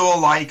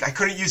Godzilla-like. I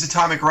couldn't use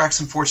Atomic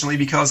Rex, unfortunately,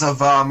 because of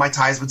my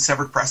ties with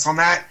Severed Press on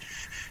that.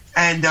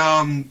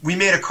 And we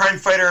made a crime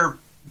fighter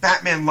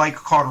Batman-like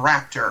called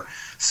Raptor.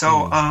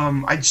 So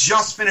I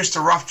just finished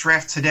a rough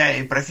draft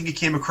today, but I think it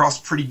came across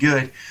pretty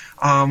good.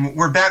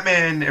 Where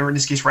Batman, or in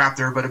this case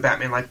Raptor, but a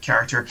Batman-like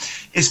character,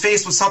 is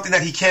faced with something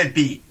that he can't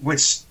beat,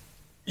 which,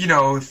 you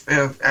know,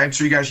 if I'm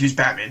sure you guys use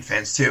Batman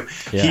fans too.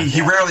 Yeah.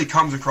 He rarely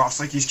comes across.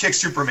 Like, he's kicked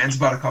Superman's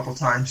butt a couple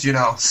times, you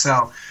know.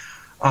 So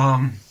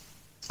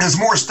there's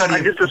more study.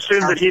 I just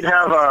assumed that he'd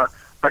have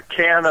a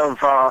can of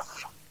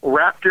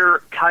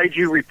Raptor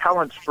Kaiju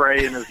repellent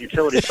spray in his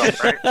utility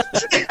belt, right?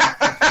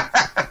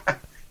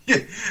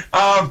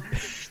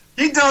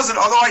 He doesn't,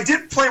 although I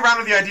did play around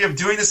with the idea of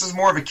doing this as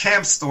more of a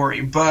camp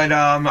story, but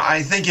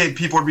I think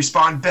people would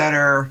respond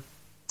better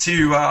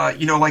to,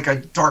 like a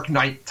Dark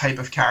Knight type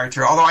of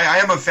character, although I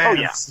am a fan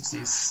of the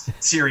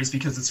 60s series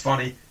because it's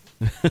funny.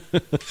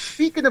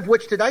 Speaking of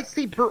which, did I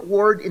say Burt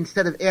Ward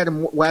instead of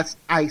Adam West?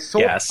 I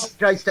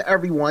apologize to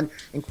everyone,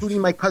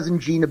 including my cousin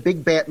Gene, a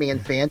big Batman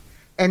fan.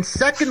 And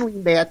secondly,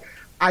 Matt,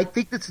 I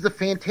think this is a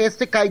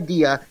fantastic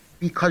idea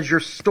because your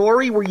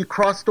story where you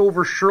crossed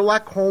over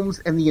Sherlock Holmes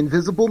and the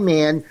Invisible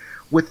Man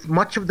with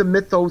much of the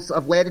mythos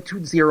of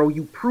Latitude Zero,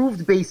 you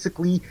proved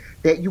basically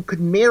that you could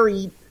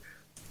marry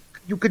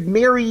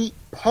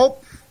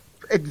pulp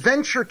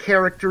adventure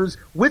characters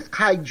with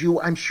kaiju.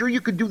 I'm sure you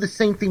could do the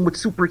same thing with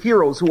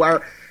superheroes who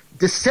are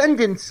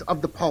descendants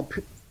of the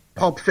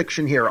pulp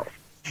fiction hero.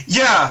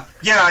 Yeah,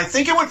 I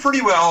think it went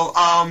pretty well.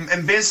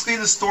 And basically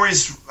the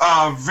story's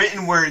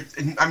written where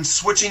I'm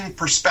switching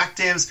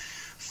perspectives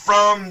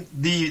from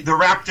the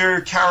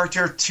raptor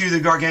character to the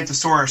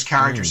Gargantosaurus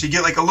character. So you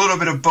get like a little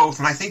bit of both,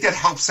 and I think that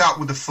helps out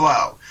with the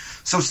flow.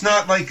 So it's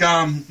not like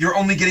you're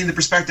only getting the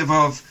perspective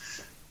of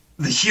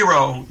the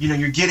hero,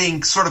 you're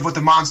getting sort of what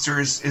the monster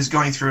is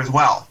going through as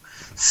well.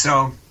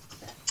 So,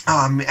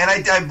 and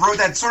I wrote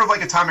that sort of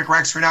like Atomic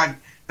Rex, where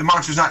the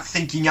monster's not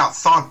thinking out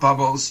thought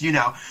bubbles,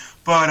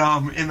 But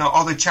in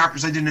all the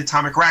chapters I did in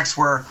Atomic Rex,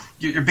 where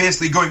you're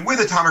basically going with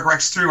Atomic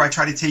Rex through, I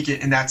try to take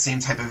it in that same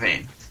type of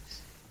vein.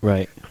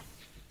 Right.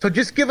 So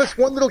just give us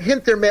one little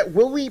hint there, Matt.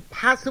 Will we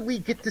possibly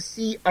get to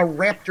see a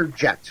Raptor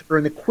jet or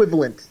an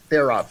equivalent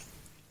thereof?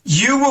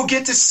 You will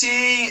get to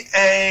see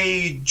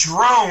a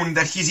drone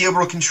that he's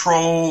able to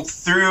control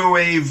through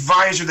a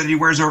visor that he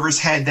wears over his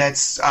head that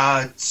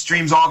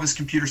streams all of his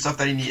computer stuff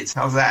that he needs.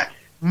 How's that?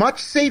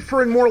 Much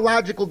safer and more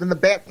logical than the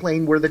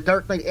Batplane, where the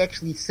Dark Knight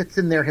actually sits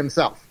in there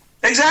himself.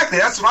 Exactly,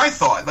 that's what I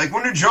thought. Like,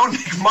 wouldn't a drone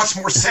make much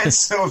more sense?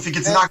 So if he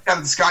gets knocked out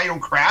of the sky, you don't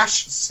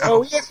crash. So.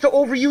 Oh, he has to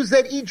overuse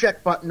that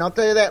eject button. I'll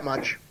tell you that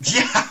much.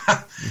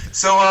 Yeah.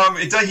 So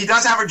he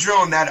does have a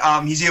drone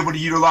that he's able to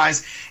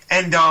utilize,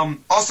 and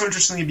also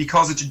interestingly,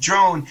 because it's a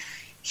drone,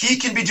 he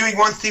can be doing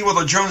one thing while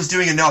the drone's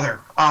doing another,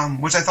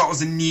 which I thought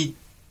was a neat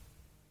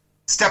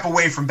step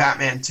away from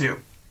Batman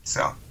too.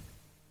 So.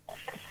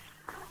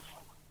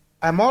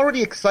 I'm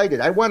already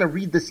excited. I want to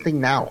read this thing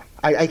now.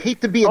 I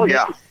hate to be a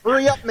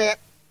Hurry up, Matt.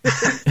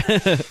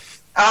 It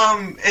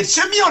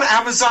should be on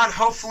Amazon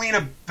hopefully in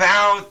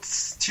about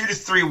 2 to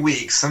 3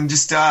 weeks. I'm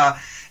just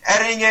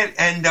editing it,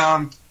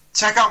 and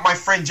check out my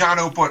friend John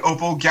Opal at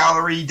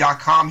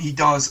opalgallery.com. He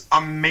does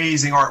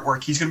amazing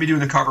artwork. He's going to be doing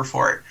the cover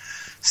for it.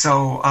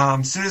 So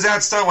as soon as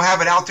that's done, we'll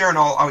have it out there, and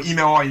I'll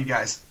email all you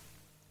guys.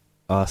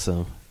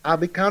 Awesome. I'll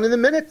be counting the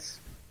minutes.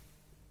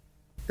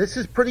 This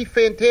is pretty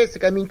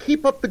fantastic. I mean,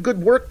 keep up the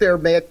good work there,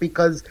 Matt,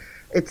 because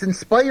it's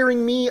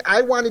inspiring me.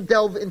 I want to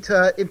delve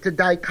into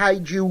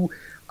Daikaiju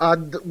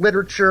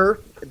literature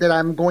that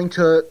I'm going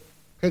to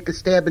take a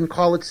stab and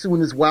call it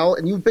soon as well.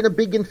 And you've been a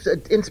big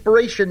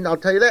inspiration, I'll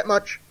tell you that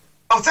much.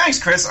 Oh, thanks,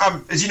 Chris.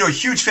 I'm, as you know, a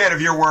huge fan of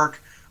your work.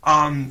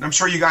 I'm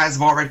sure you guys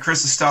have all read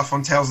Chris's stuff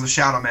on Tales of the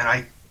Shadowmen.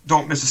 I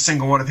don't miss a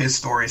single one of his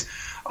stories.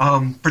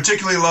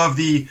 Particularly love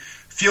the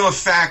Feel of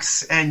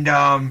Facts and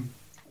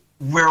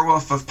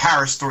Werewolf of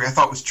Paris story. I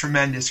thought was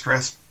tremendous,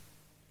 Chris.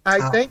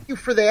 I thank you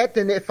for that,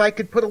 and if I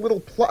could put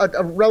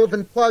a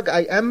relevant plug,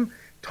 I am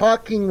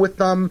talking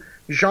with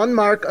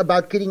Jean-Marc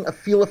about getting a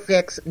Feel of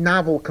Facts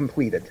novel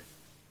completed.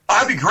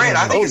 That'd be great.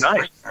 I think it's a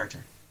great character.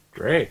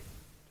 Great.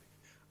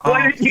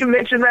 Why didn't you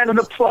mention that in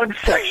the plug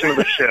section of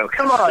the show?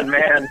 Come on,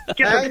 man.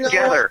 Get it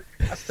together.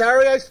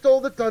 Sorry I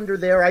stole the thunder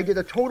there. I did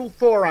a total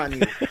Thor on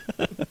you.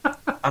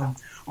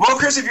 Well,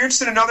 Chris, if you're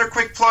interested in another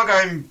quick plug,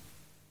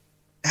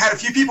 had a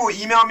few people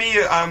email me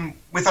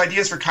with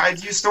ideas for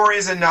Kaiju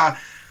stories, and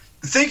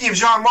thinking of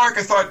Jean-Marc,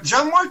 I thought,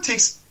 Jean-Marc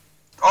takes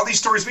all these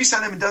stories we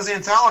send him and does the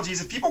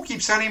anthologies. If people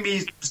keep sending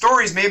me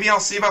stories, maybe I'll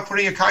see about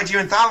putting a Kaiju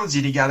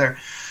anthology together.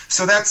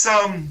 So that's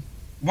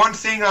one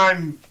thing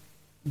I'm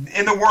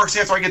in the works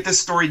after I get this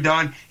story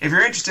done. If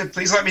you're interested,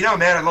 please let me know,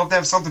 man. I'd love to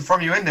have something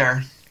from you in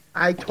there.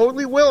 I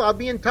totally will. I'll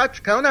be in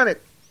touch. Count on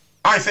it.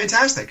 All right,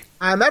 fantastic.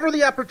 I'm ever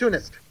the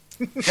opportunist.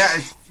 Yeah,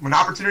 when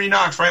opportunity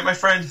knocks, right, my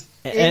friend?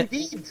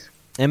 Indeed.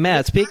 And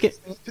Matt, speaking...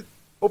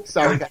 Oops,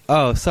 sorry.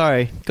 Oh,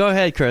 sorry. Go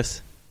ahead,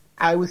 Chris.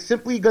 I was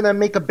simply going to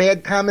make a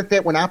bad comment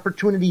that when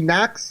opportunity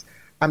knocks,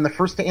 I'm the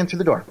first to answer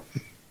the door.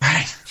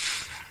 Right.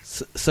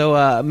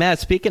 So, Matt,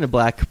 speaking of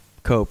Black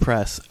Coat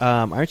Press,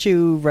 aren't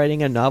you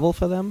writing a novel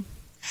for them?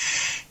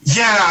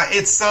 Yeah,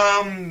 it's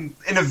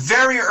in the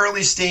very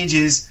early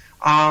stages.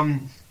 I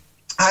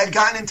had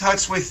gotten in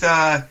touch with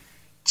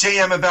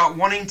JM about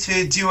wanting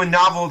to do a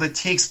novel that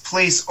takes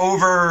place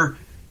over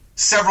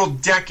several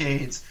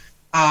decades.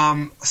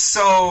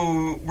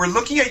 So we're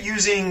looking at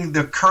using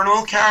the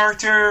Colonel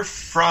character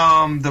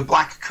from the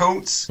Black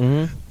Coats.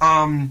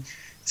 Mm-hmm.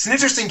 It's an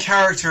interesting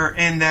character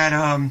in that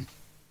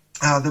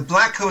the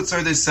Black Coats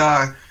are this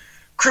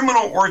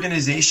criminal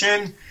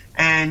organization,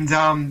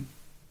 and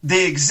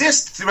they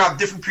exist throughout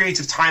different periods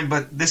of time,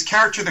 but this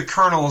character, the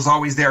Colonel, is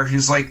always there.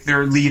 He's like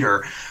their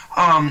leader.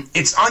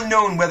 It's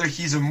unknown whether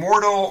he's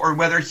immortal or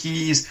whether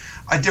he's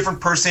a different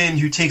person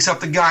who takes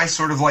up the guy,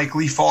 sort of like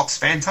Lee Falk's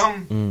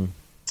Phantom. Mm.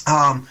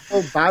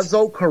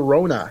 Bazo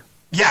Corona.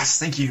 Yes,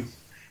 thank you.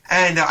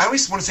 And I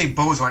always want to say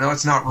Bozo. I know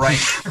it's not right.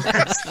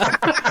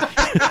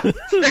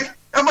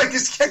 I'm like,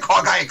 this can't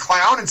call a guy a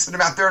clown and send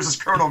him out there as his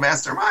criminal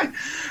mastermind.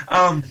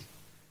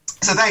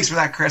 So thanks for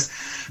that, Chris.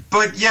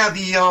 But yeah,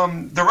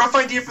 the rough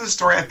idea for the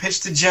story I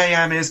pitched to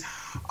JM is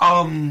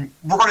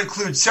we're going to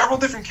include several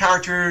different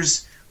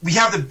characters. We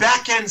have the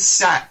back end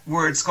set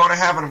where it's going to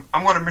have,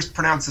 I'm going to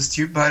mispronounce this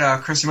too,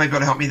 but Chris, you might be able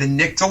to help me. The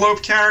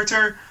Nyctalope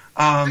character.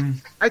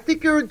 I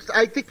think you're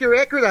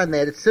accurate on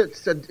that.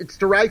 It's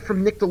derived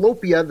from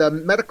nyctalopia, the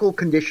medical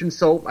condition.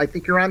 So I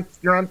think you're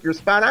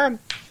spot on.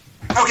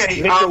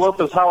 Okay. Nyctalope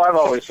is how I've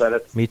always said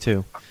it. Me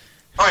too.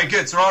 All right,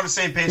 good. So we're all on the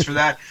same page for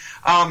that.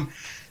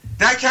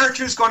 That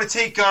character is going to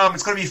take,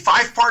 it's going to be a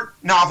 5-part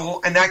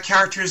novel, and that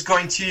character is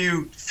going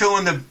to fill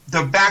in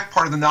the back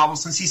part of the novel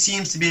since he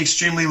seems to be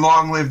extremely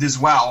long-lived as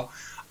well.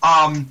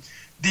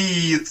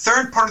 The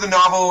third part of the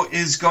novel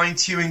is going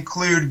to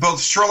include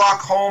both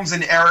Sherlock Holmes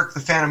and Eric the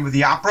Phantom of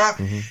the Opera.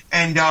 Mm-hmm.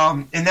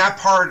 And in that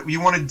part, we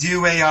want to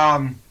do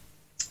a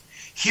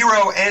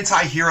hero,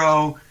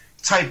 anti-hero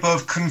type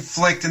of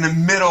conflict in the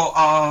middle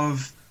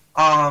of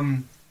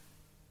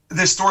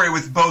the story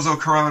with Bozo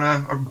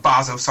Corona, or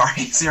Bozo,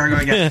 sorry. See how I'm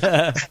going again.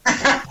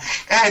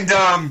 And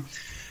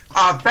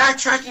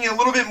backtracking a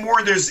little bit more,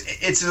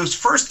 it's those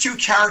first two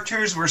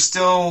characters we're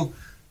still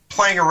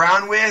playing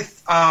around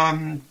with.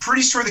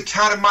 Pretty sure the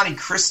Count of Monte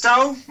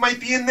Cristo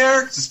might be in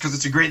there, just because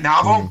it's a great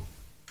novel.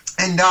 Mm.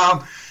 And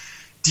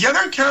the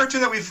other character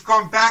that we've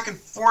gone back and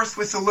forth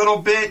with a little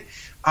bit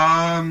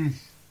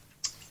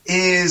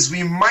is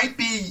we might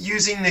be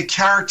using the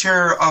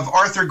character of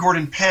Arthur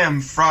Gordon Pym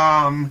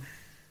from...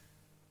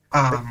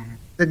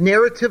 the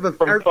narrative of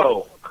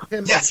Poe.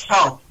 Yes,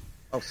 Poe.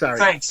 Oh, sorry.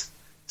 Thanks.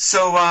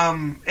 So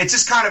it's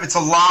just it's a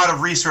lot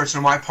of research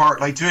on my part,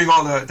 like doing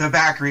all the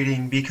back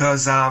reading,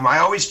 because I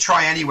always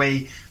try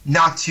anyway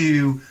not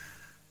to,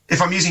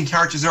 if I'm using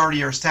characters that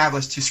already are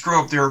established, to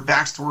screw up their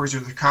backstories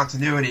or their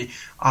continuity.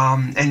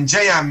 And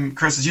JM,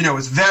 Chris, as you know,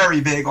 is very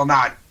big on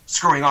not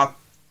screwing up,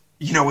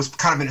 was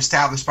kind of been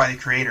established by the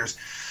creators.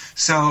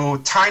 So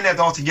tying that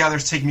all together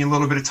is taking me a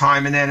little bit of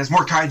time, and then as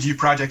more Kaiju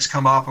projects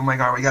come up, I'm like,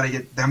 all right, we got to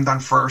get them done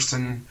first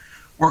and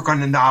work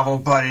on the novel.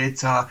 But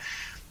it's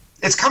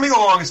coming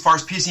along as far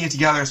as piecing it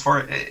together as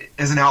far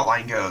as an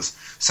outline goes.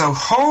 So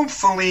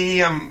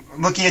hopefully I'm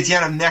looking at the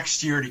end of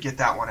next year to get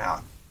that one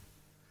out.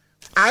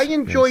 I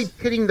enjoyed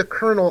pitting the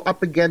Colonel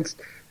up against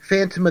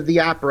Phantom of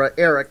the Opera,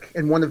 Eric,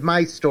 in one of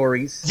my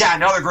stories. Yeah,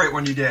 another great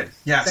one you did.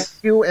 Yes.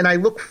 Thank you, and I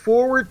look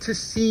forward to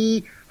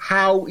see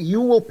how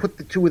you will put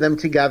the two of them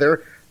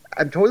together.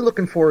 I'm totally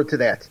looking forward to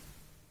that.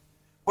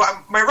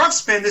 Well, my rough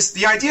spin,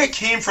 the idea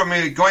came from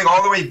going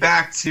all the way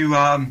back to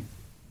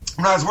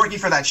when I was working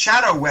for that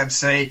Shadow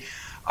website.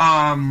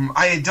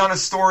 I had done a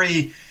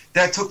story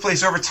that took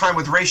place over time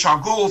with Ra's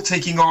al Ghul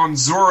taking on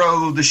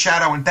Zorro, the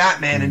Shadow, and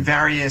Batman in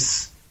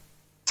various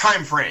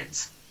time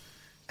frames.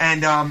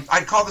 And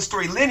I'd called the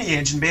story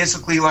Lineage, and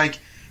basically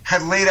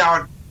had laid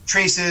out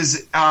traces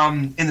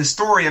in the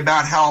story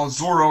about how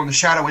Zorro and the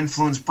Shadow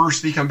influenced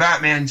Bruce to become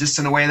Batman, just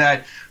in a way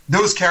that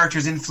those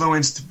characters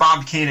influenced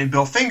Bob Kane and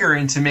Bill Finger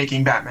into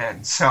making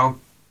Batman. So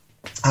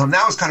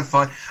that was kind of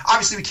fun.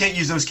 Obviously, we can't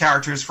use those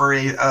characters for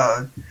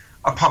a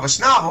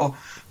published novel,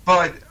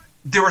 but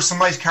there were some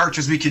nice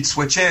characters we could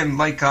switch in.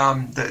 Like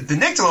the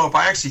Nyctalope,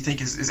 I actually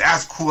think is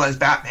as cool as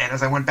Batman,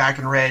 as I went back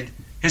and read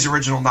his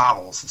original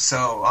novels.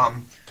 So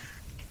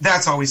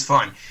that's always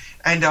fun.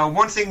 And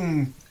one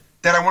thing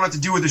that I wanted to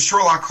do with the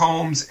Sherlock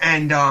Holmes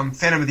and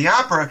Phantom of the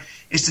Opera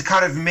is to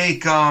kind of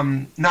make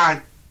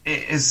not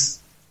as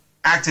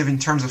active in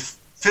terms of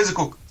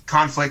physical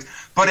conflict,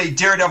 but a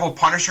Daredevil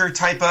Punisher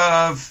type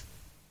of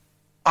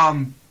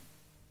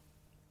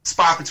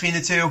spot between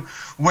the two,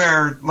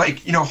 where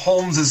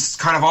Holmes is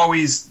kind of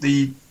always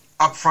the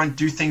upfront,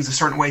 do things a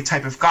certain way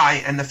type of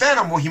guy, and the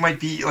Phantom, well, he might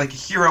be like a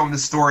hero in the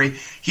story.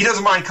 He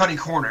doesn't mind cutting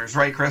corners,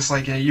 right, Chris?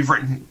 You've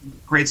written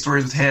great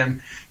stories with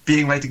him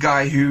being like the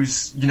guy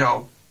who's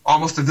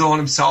almost a villain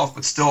himself,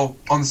 but still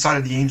on the side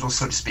of the angels,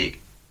 so to speak.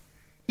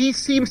 He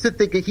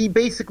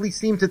basically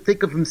seems to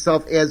think of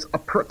himself as a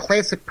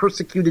classic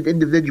persecuted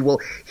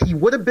individual. He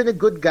would have been a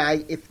good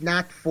guy if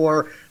not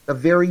for the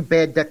very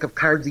bad deck of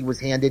cards he was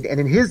handed, and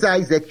in his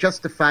eyes, that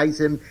justifies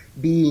him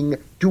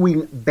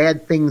doing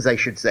bad things, I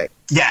should say.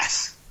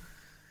 Yes.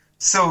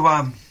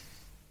 So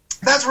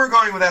that's where we're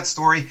going with that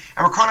story,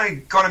 and we're kind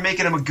of going to make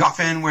it a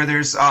MacGuffin where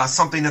there's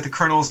something that the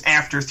Colonel's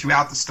after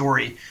throughout the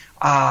story,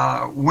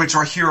 which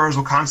our heroes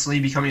will constantly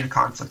be coming into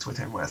conflict with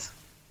him with.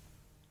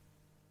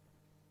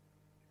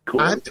 Cool.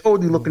 I'm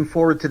totally looking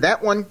forward to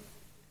that one.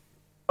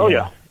 Oh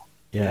yeah.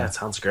 Yeah, it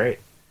sounds great.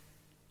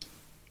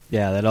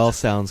 Yeah, that all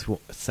sounds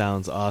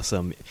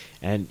awesome,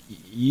 and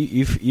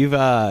you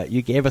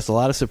gave us a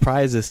lot of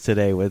surprises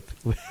today with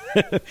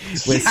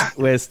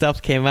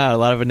stuff came out, a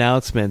lot of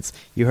announcements.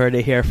 You heard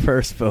it here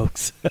first,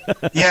 folks.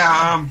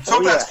 Yeah,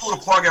 so that's cool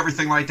to plug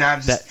everything like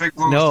that.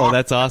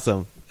 That's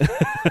awesome.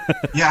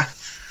 Yeah.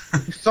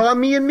 You saw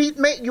me and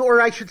Matt,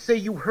 or I should say,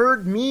 you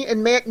heard me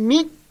and Matt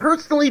meet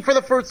personally for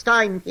the first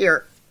time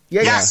here.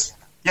 Yeah. Yes.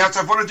 Yeah, it's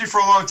what I've wanted to do for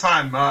a long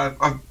time.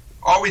 I'm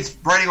always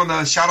writing on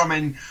the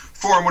Shadowmen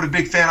forum what a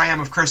big fan I am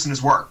of Chris and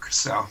his work.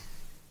 So,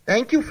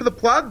 thank you for the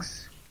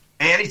plugs.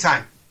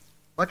 Anytime.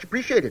 Much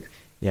appreciated.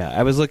 Yeah,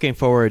 I was looking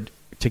forward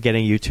to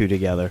getting you two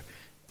together.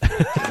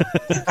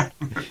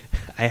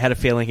 I had a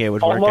feeling it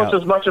would work out. Almost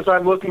as much as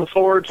I'm looking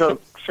forward to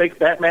fake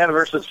Batman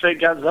versus fake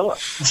Godzilla.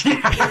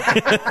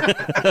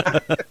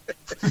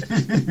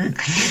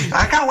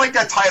 I kind of like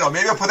that title.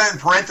 Maybe I'll put that in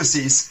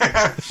parentheses.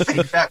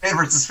 Fake Batman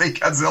versus fake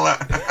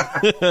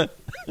Godzilla.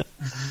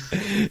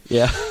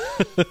 Yeah.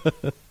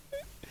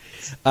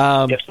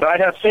 Yes, but I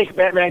have fake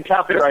Batman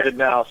copyrighted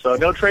now, so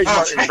no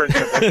trademark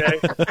infringement,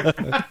 okay?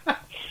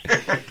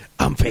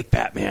 I'm fake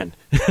Batman.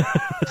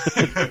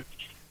 It's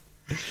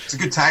a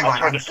good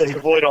tagline. I'm trying to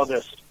avoid all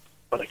this,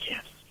 but I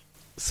can't.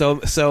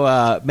 So,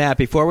 Matt,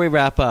 before we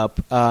wrap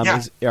up,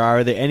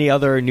 are there any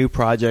other new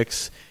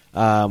projects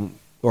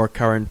or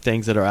current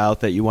things that are out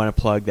that you want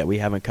to plug that we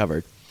haven't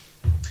covered?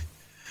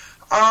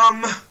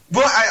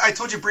 Well, I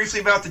told you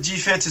briefly about the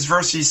G-Fantas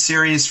Versus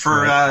series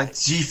for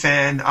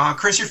G-Fan.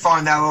 Chris, you're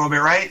following that a little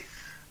bit, right?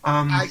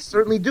 I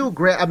certainly do.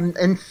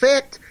 In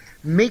fact,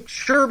 make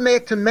sure,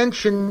 Matt, to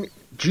mention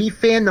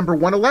G-Fan number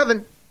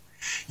 111.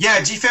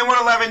 Yeah, G-Fan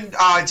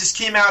 111 just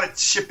came out.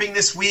 It's shipping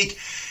this week.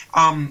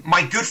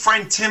 My good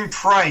friend Tim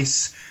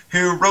Price,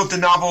 who wrote the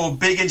novel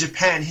Big in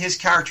Japan, his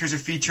characters are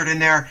featured in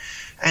there.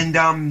 And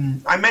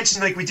I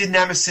mentioned, like, we did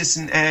Nemesis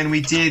and we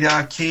did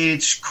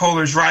Cage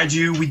Kohler's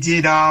Raiju. We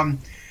did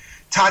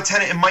Todd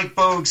Tennant and Mike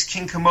Bogue's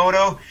King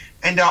Komodo.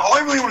 And all I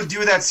really want to do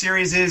with that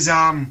series is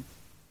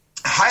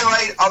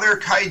highlight other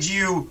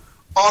kaiju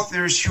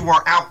authors who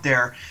are out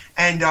there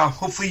and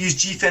hopefully use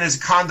G-Fan as a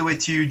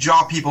conduit to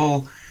draw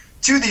people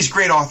to these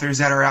great authors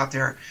that are out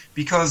there.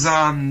 Because,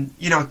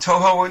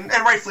 Toho, and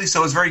rightfully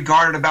so, is very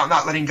guarded about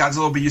not letting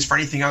Godzilla be used for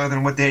anything other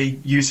than what they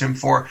use him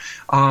for.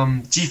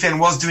 G-Fan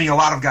was doing a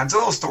lot of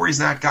Godzilla stories,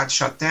 and that got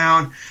shut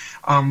down.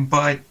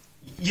 But,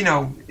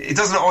 it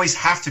doesn't always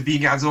have to be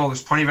Godzilla.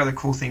 There's plenty of other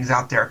cool things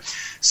out there.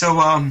 So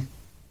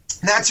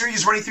that series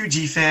is running through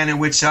G-Fan, in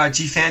which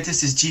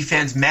G-Fantas is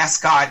G-Fan's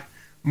mascot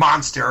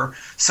monster.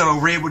 So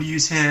we're able to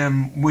use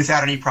him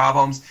without any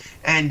problems.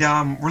 And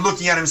we're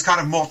looking at him as kind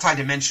of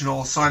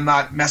multi-dimensional, so I'm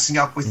not messing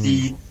up with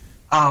the...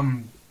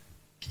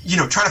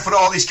 trying to put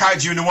all these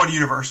kaiju into one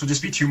universe will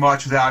just be too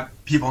much without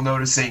people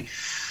noticing.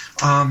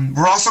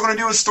 We're also going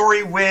to do a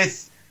story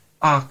with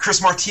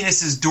Chris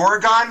Martinez's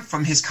Doragon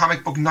from his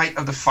comic book Night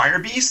of the Fire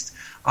Beast.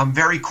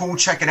 Very cool.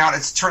 Check it out.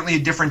 It's certainly a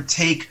different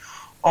take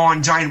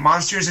on giant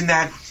monsters in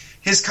that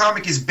his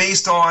comic is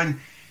based on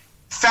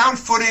found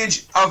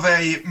footage of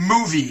a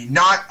movie,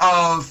 not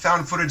of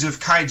found footage of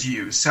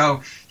kaiju.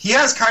 So he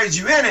has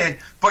kaiju in it,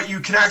 but you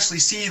can actually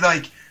see,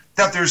 like,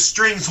 that there's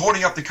strings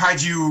holding up the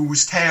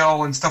kaiju's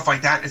tail and stuff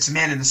like that, and it's a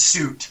man in a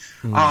suit.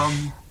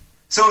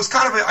 So it's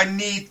kind of a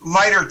neat,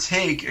 lighter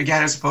take,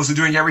 again, as opposed to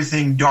doing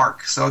everything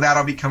dark. So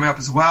that'll be coming up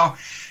as well.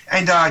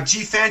 And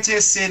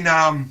G-Fantas in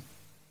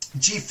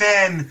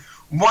G-Fan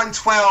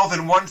 112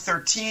 and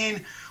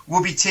 113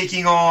 will be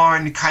taking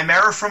on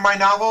Chimera from my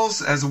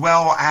novels, as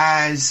well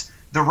as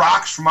the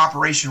Rocks from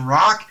Operation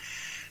Rock.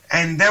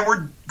 And then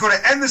we're going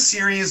to end the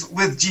series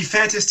with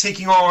G-Fantas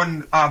taking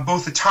on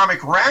both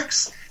Atomic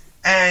Rex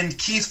and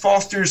Keith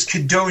Foster's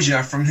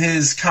Kadoja from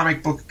his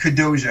comic book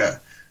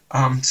Kadoja.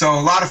 So a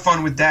lot of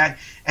fun with that,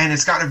 and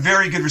it's got a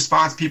very good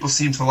response. People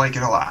seem to like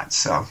it a lot.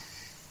 So,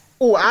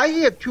 I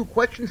have two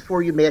questions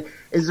for you, Matt.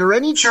 Is there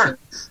any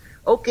chance?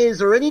 Okay, is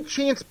there any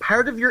chance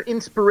part of your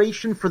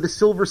inspiration for the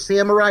Silver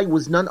Samurai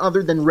was none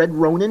other than Red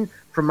Ronin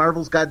from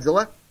Marvel's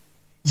Godzilla?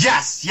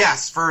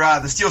 Yes, for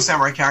the Steel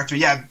Samurai character,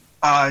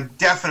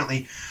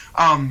 definitely.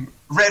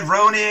 Red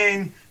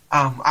Ronin,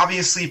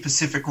 obviously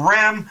Pacific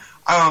Rim.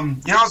 I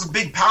was a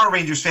big Power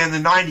Rangers fan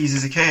in the 90s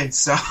as a kid,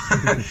 so,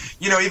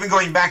 even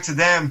going back to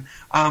them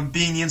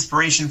being the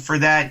inspiration for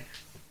that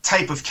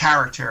type of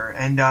character.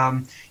 And,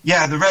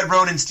 the Red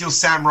Ronin, Steel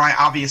Samurai,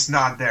 obvious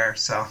nod there,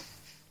 so.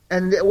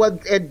 And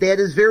that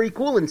is very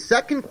cool. And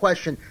second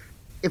question,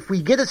 if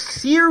we get a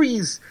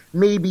series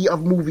maybe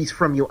of movies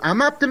from you,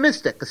 I'm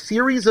optimistic, a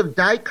series of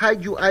Dai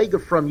Kaiju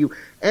Aiga from you,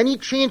 any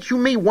chance you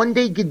may one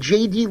day get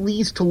J.D.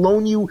 Lees to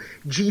loan you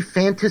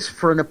G-Fantas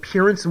for an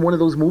appearance in one of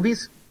those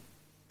movies?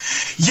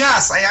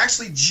 Yes, I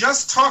actually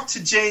just talked to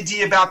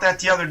JD about that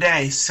the other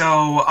day,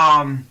 so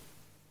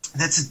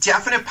that's a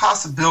definite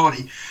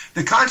possibility.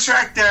 The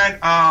contract that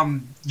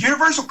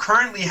Universal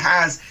currently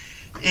has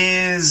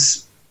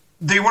is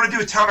they want to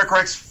do Atomic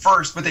Rex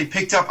first, but they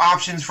picked up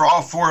options for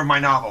all 4 of my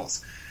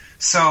novels.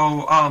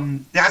 So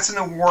that's in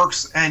the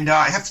works, and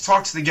I have to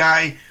talk to the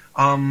guy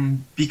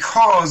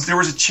because there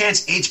was a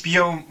chance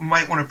HBO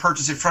might want to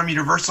purchase it from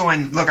Universal,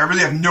 and look, I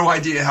really have no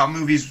idea how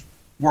movies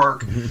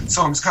work,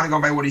 so I'm just kind of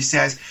going by what he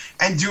says,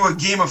 and do a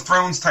Game of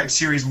Thrones type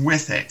series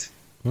with it.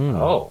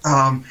 So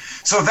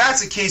if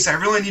that's the case, I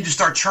really need to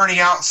start churning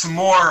out some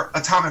more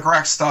Atomic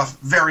Rex stuff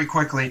very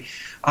quickly,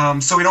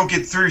 so we don't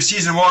get through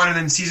season 1 and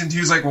then season 2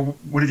 is like, well,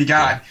 what have you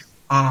got?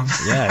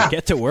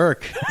 Get to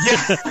work.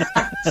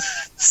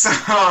 So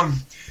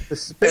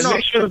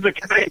make sure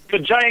the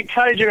giant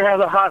kaiju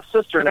has a hot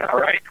sister now,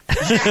 right? But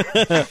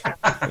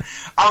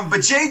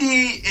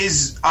JD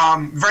is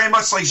very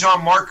much like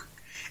Jean-Marc,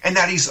 and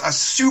that he's a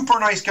super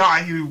nice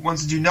guy who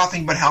wants to do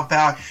nothing but help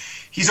out.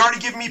 He's already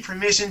given me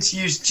permission to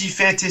use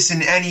G-Fantas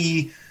in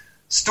any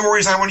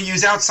stories I want to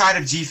use outside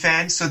of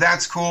GFan, so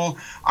that's cool.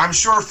 I'm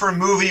sure for a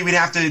movie we'd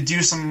have to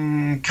do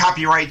some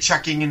copyright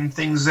checking and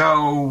things,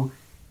 though,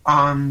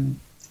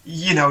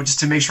 just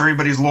to make sure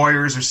everybody's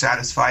lawyers are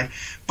satisfied.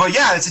 But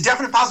yeah, it's a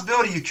definite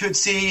possibility you could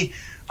see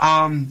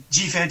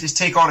GFan just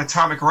take on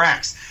Atomic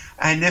Rex.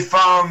 And if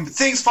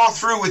things fall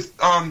through with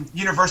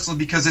Universal,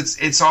 because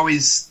it's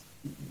always,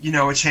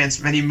 a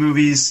chance many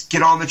movies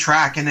get on the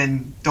track and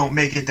then don't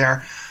make it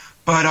there.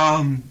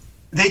 But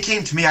they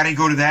came to me, I didn't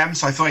go to them,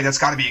 so I feel like that's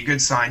got to be a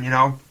good sign,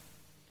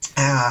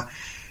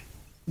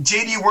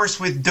 JD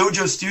works with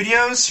Dojo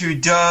Studios, who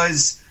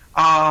does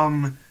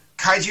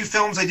kaiju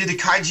films. I did a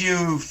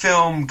kaiju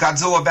film,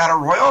 Godzilla Battle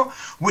Royal,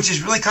 which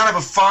is really kind of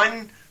a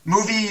fun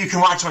movie you can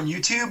watch on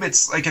YouTube.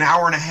 It's like an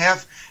hour and a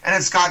half, and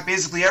it's got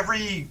basically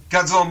every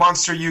Godzilla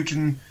monster you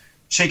can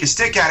shake a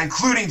stick at,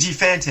 including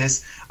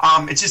G-Fantis.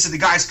 It's just that the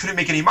guys couldn't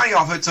make any money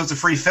off it, so it's a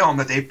free film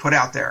that they put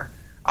out there.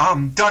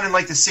 Done in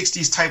like the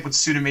 60s type with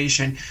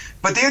Pseudomation.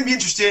 But they would be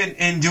interested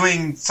in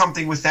doing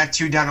something with that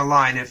too down the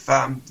line if,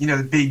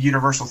 the big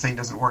Universal thing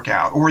doesn't work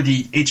out. Or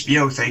the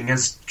HBO thing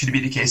could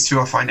be the case too.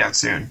 I'll find out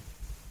soon.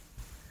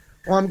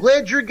 Well, I'm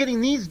glad you're getting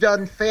these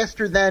done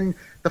faster than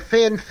the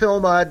fan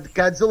film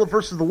Godzilla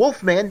vs. the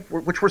Wolfman,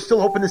 which we're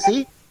still hoping to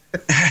see.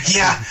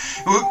 Yeah.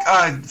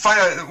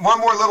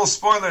 One more little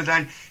spoiler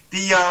then.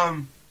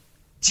 The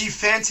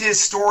G-Fantis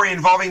story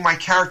involving my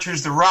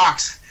characters, the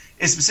Rocks,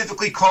 is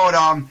specifically called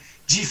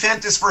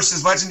G-Fantis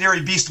versus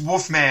Legendary Beast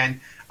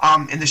Wolfman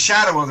in the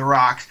Shadow of the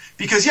Rock.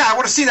 Because, I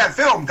want to see that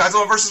film,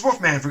 Godzilla vs.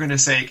 Wolfman, for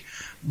goodness sake.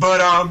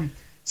 But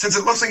since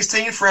it looks like it's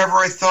taking forever,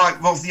 I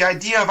thought, well, the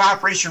idea of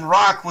Operation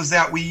Rock was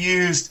that we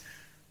used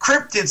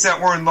cryptids that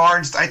were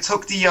enlarged. I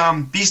took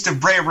the Beast of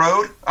Bray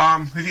Road.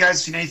 Have you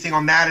guys seen anything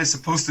on that? It's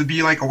supposed to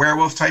be like a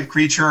werewolf-type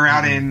creature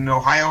out in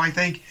Ohio, I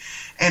think.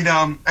 And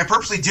I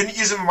purposely didn't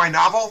use him in my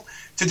novel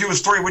to do a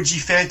story with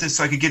G-Fantis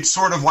so I could get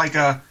sort of like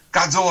a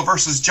Godzilla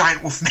versus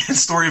Giant Wolfman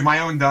story of my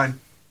own done.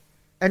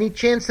 Any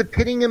chance of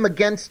pitting him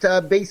against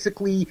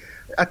basically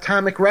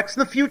Atomic Rex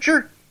in the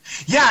future?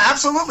 Yeah,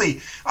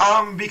 absolutely.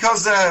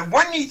 Because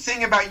one neat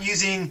thing about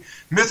using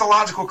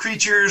mythological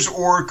creatures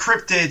or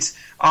cryptids,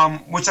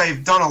 which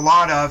I've done a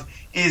lot of,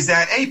 is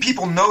that A,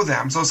 people know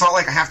them, so it's not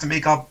like I have to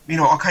make up,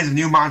 all kinds of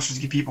new monsters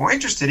to get people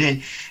interested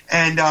in,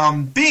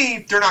 and B,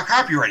 they're not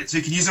copyrighted, so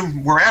you can use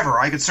them wherever.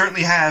 I could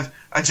certainly have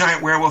a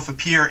giant werewolf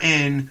appear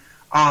in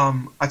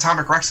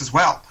Atomic Rex as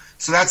well,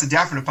 so that's a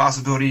definite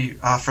possibility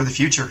for the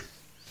future.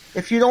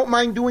 If you don't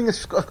mind doing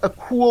a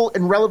cool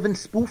and relevant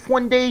spoof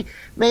one day,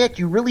 Matt,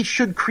 you really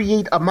should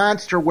create a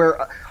monster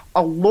where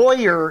a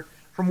lawyer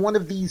from one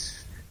of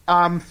these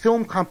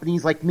film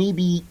companies, like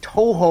maybe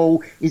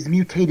Toho, is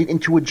mutated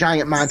into a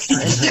giant monster.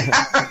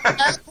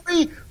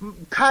 Every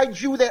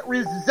kaiju that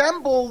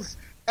resembles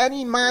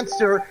any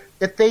monster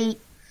that they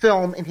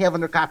film and have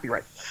under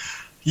copyright.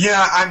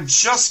 Yeah, I'm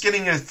just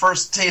getting a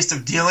first taste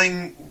of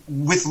dealing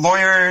with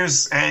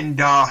lawyers,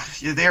 and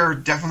they're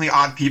definitely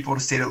odd people, to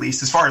say the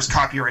least, as far as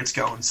copyrights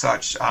go and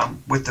such,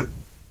 with the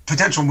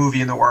potential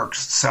movie in the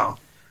works. So,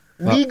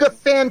 League of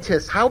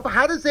Fantas. How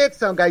does that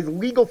sound, guys?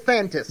 Legal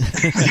Fantas.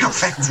 Legal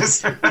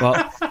Fantas.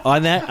 Well,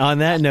 on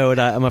that note,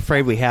 I'm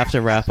afraid we have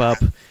to wrap up.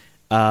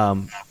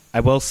 I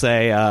will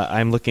say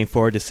I'm looking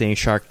forward to seeing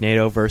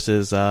Sharknado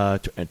versus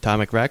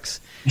Atomic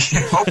Rex.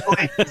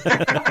 Hopefully.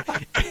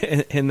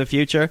 in the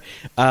future.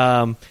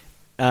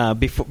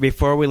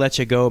 Before we let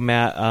you go,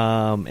 Matt,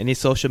 any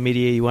social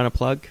media you want to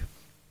plug?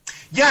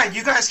 Yeah,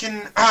 you guys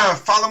can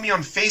follow me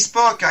on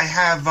Facebook. I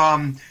have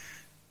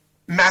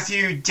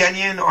Matthew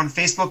Dennion on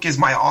Facebook is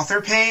my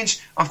author page.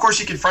 Of course,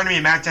 you can find me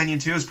at Matt Dennion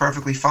too. It's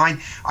perfectly fine.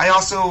 I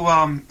also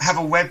have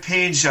a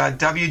webpage,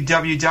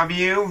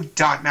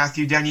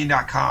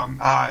 www.matthewdennion.com.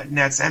 And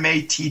that's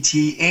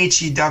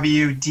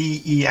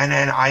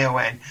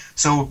MatthewDennion.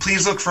 So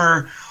please look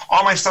for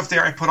all my stuff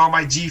there. I put all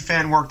my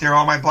G-Fan work there,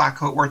 all my Black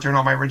Coat work there, and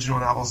all my original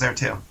novels there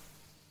too.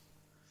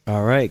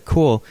 All right,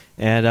 cool.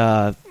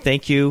 And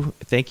thank you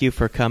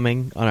for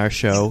coming on our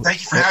show.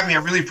 Thank you for having me. I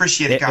really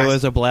appreciate it, guys. It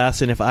was a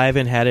blast, and if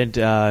Ivan hadn't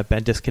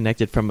been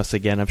disconnected from us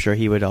again, I'm sure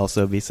he would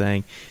also be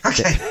saying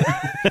okay.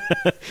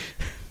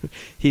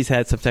 He's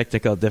had some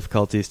technical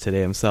difficulties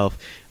today himself.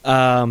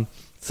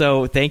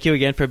 So thank you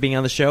again for being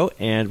on the show,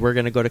 and we're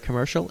going to go to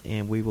commercial,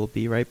 and we will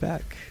be right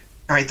back.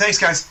 All right, thanks,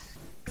 guys.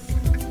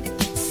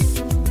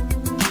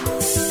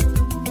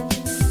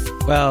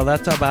 Well,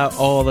 that's about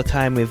all the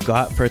time we've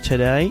got for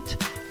tonight.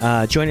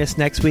 Join us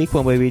next week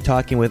when we'll be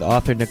talking with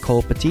author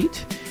Nicole Petit.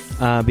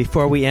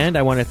 Before we end,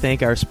 I want to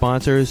thank our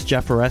sponsors,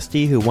 Jeff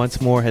Oresti, who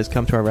once more has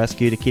come to our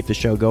rescue to keep the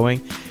show going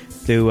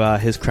through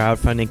his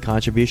crowdfunding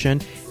contribution,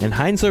 and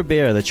Heinzler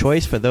Beer, the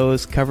choice for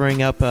those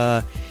covering up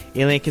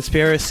alien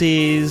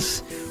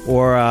conspiracies,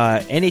 or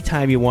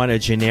anytime you want a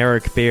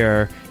generic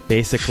beer,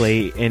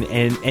 basically, in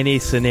any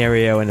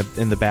scenario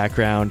in the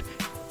background.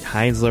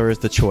 Heinzler is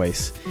the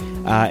choice.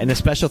 And a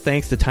special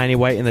thanks to Tiny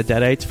White and the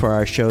Deadites for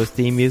our show's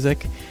theme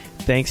music.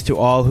 Thanks to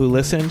all who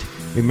listened.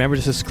 Remember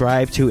to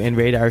subscribe to and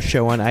rate our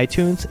show on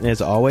iTunes. And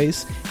as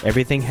always,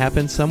 everything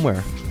happens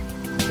somewhere.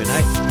 Good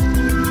night.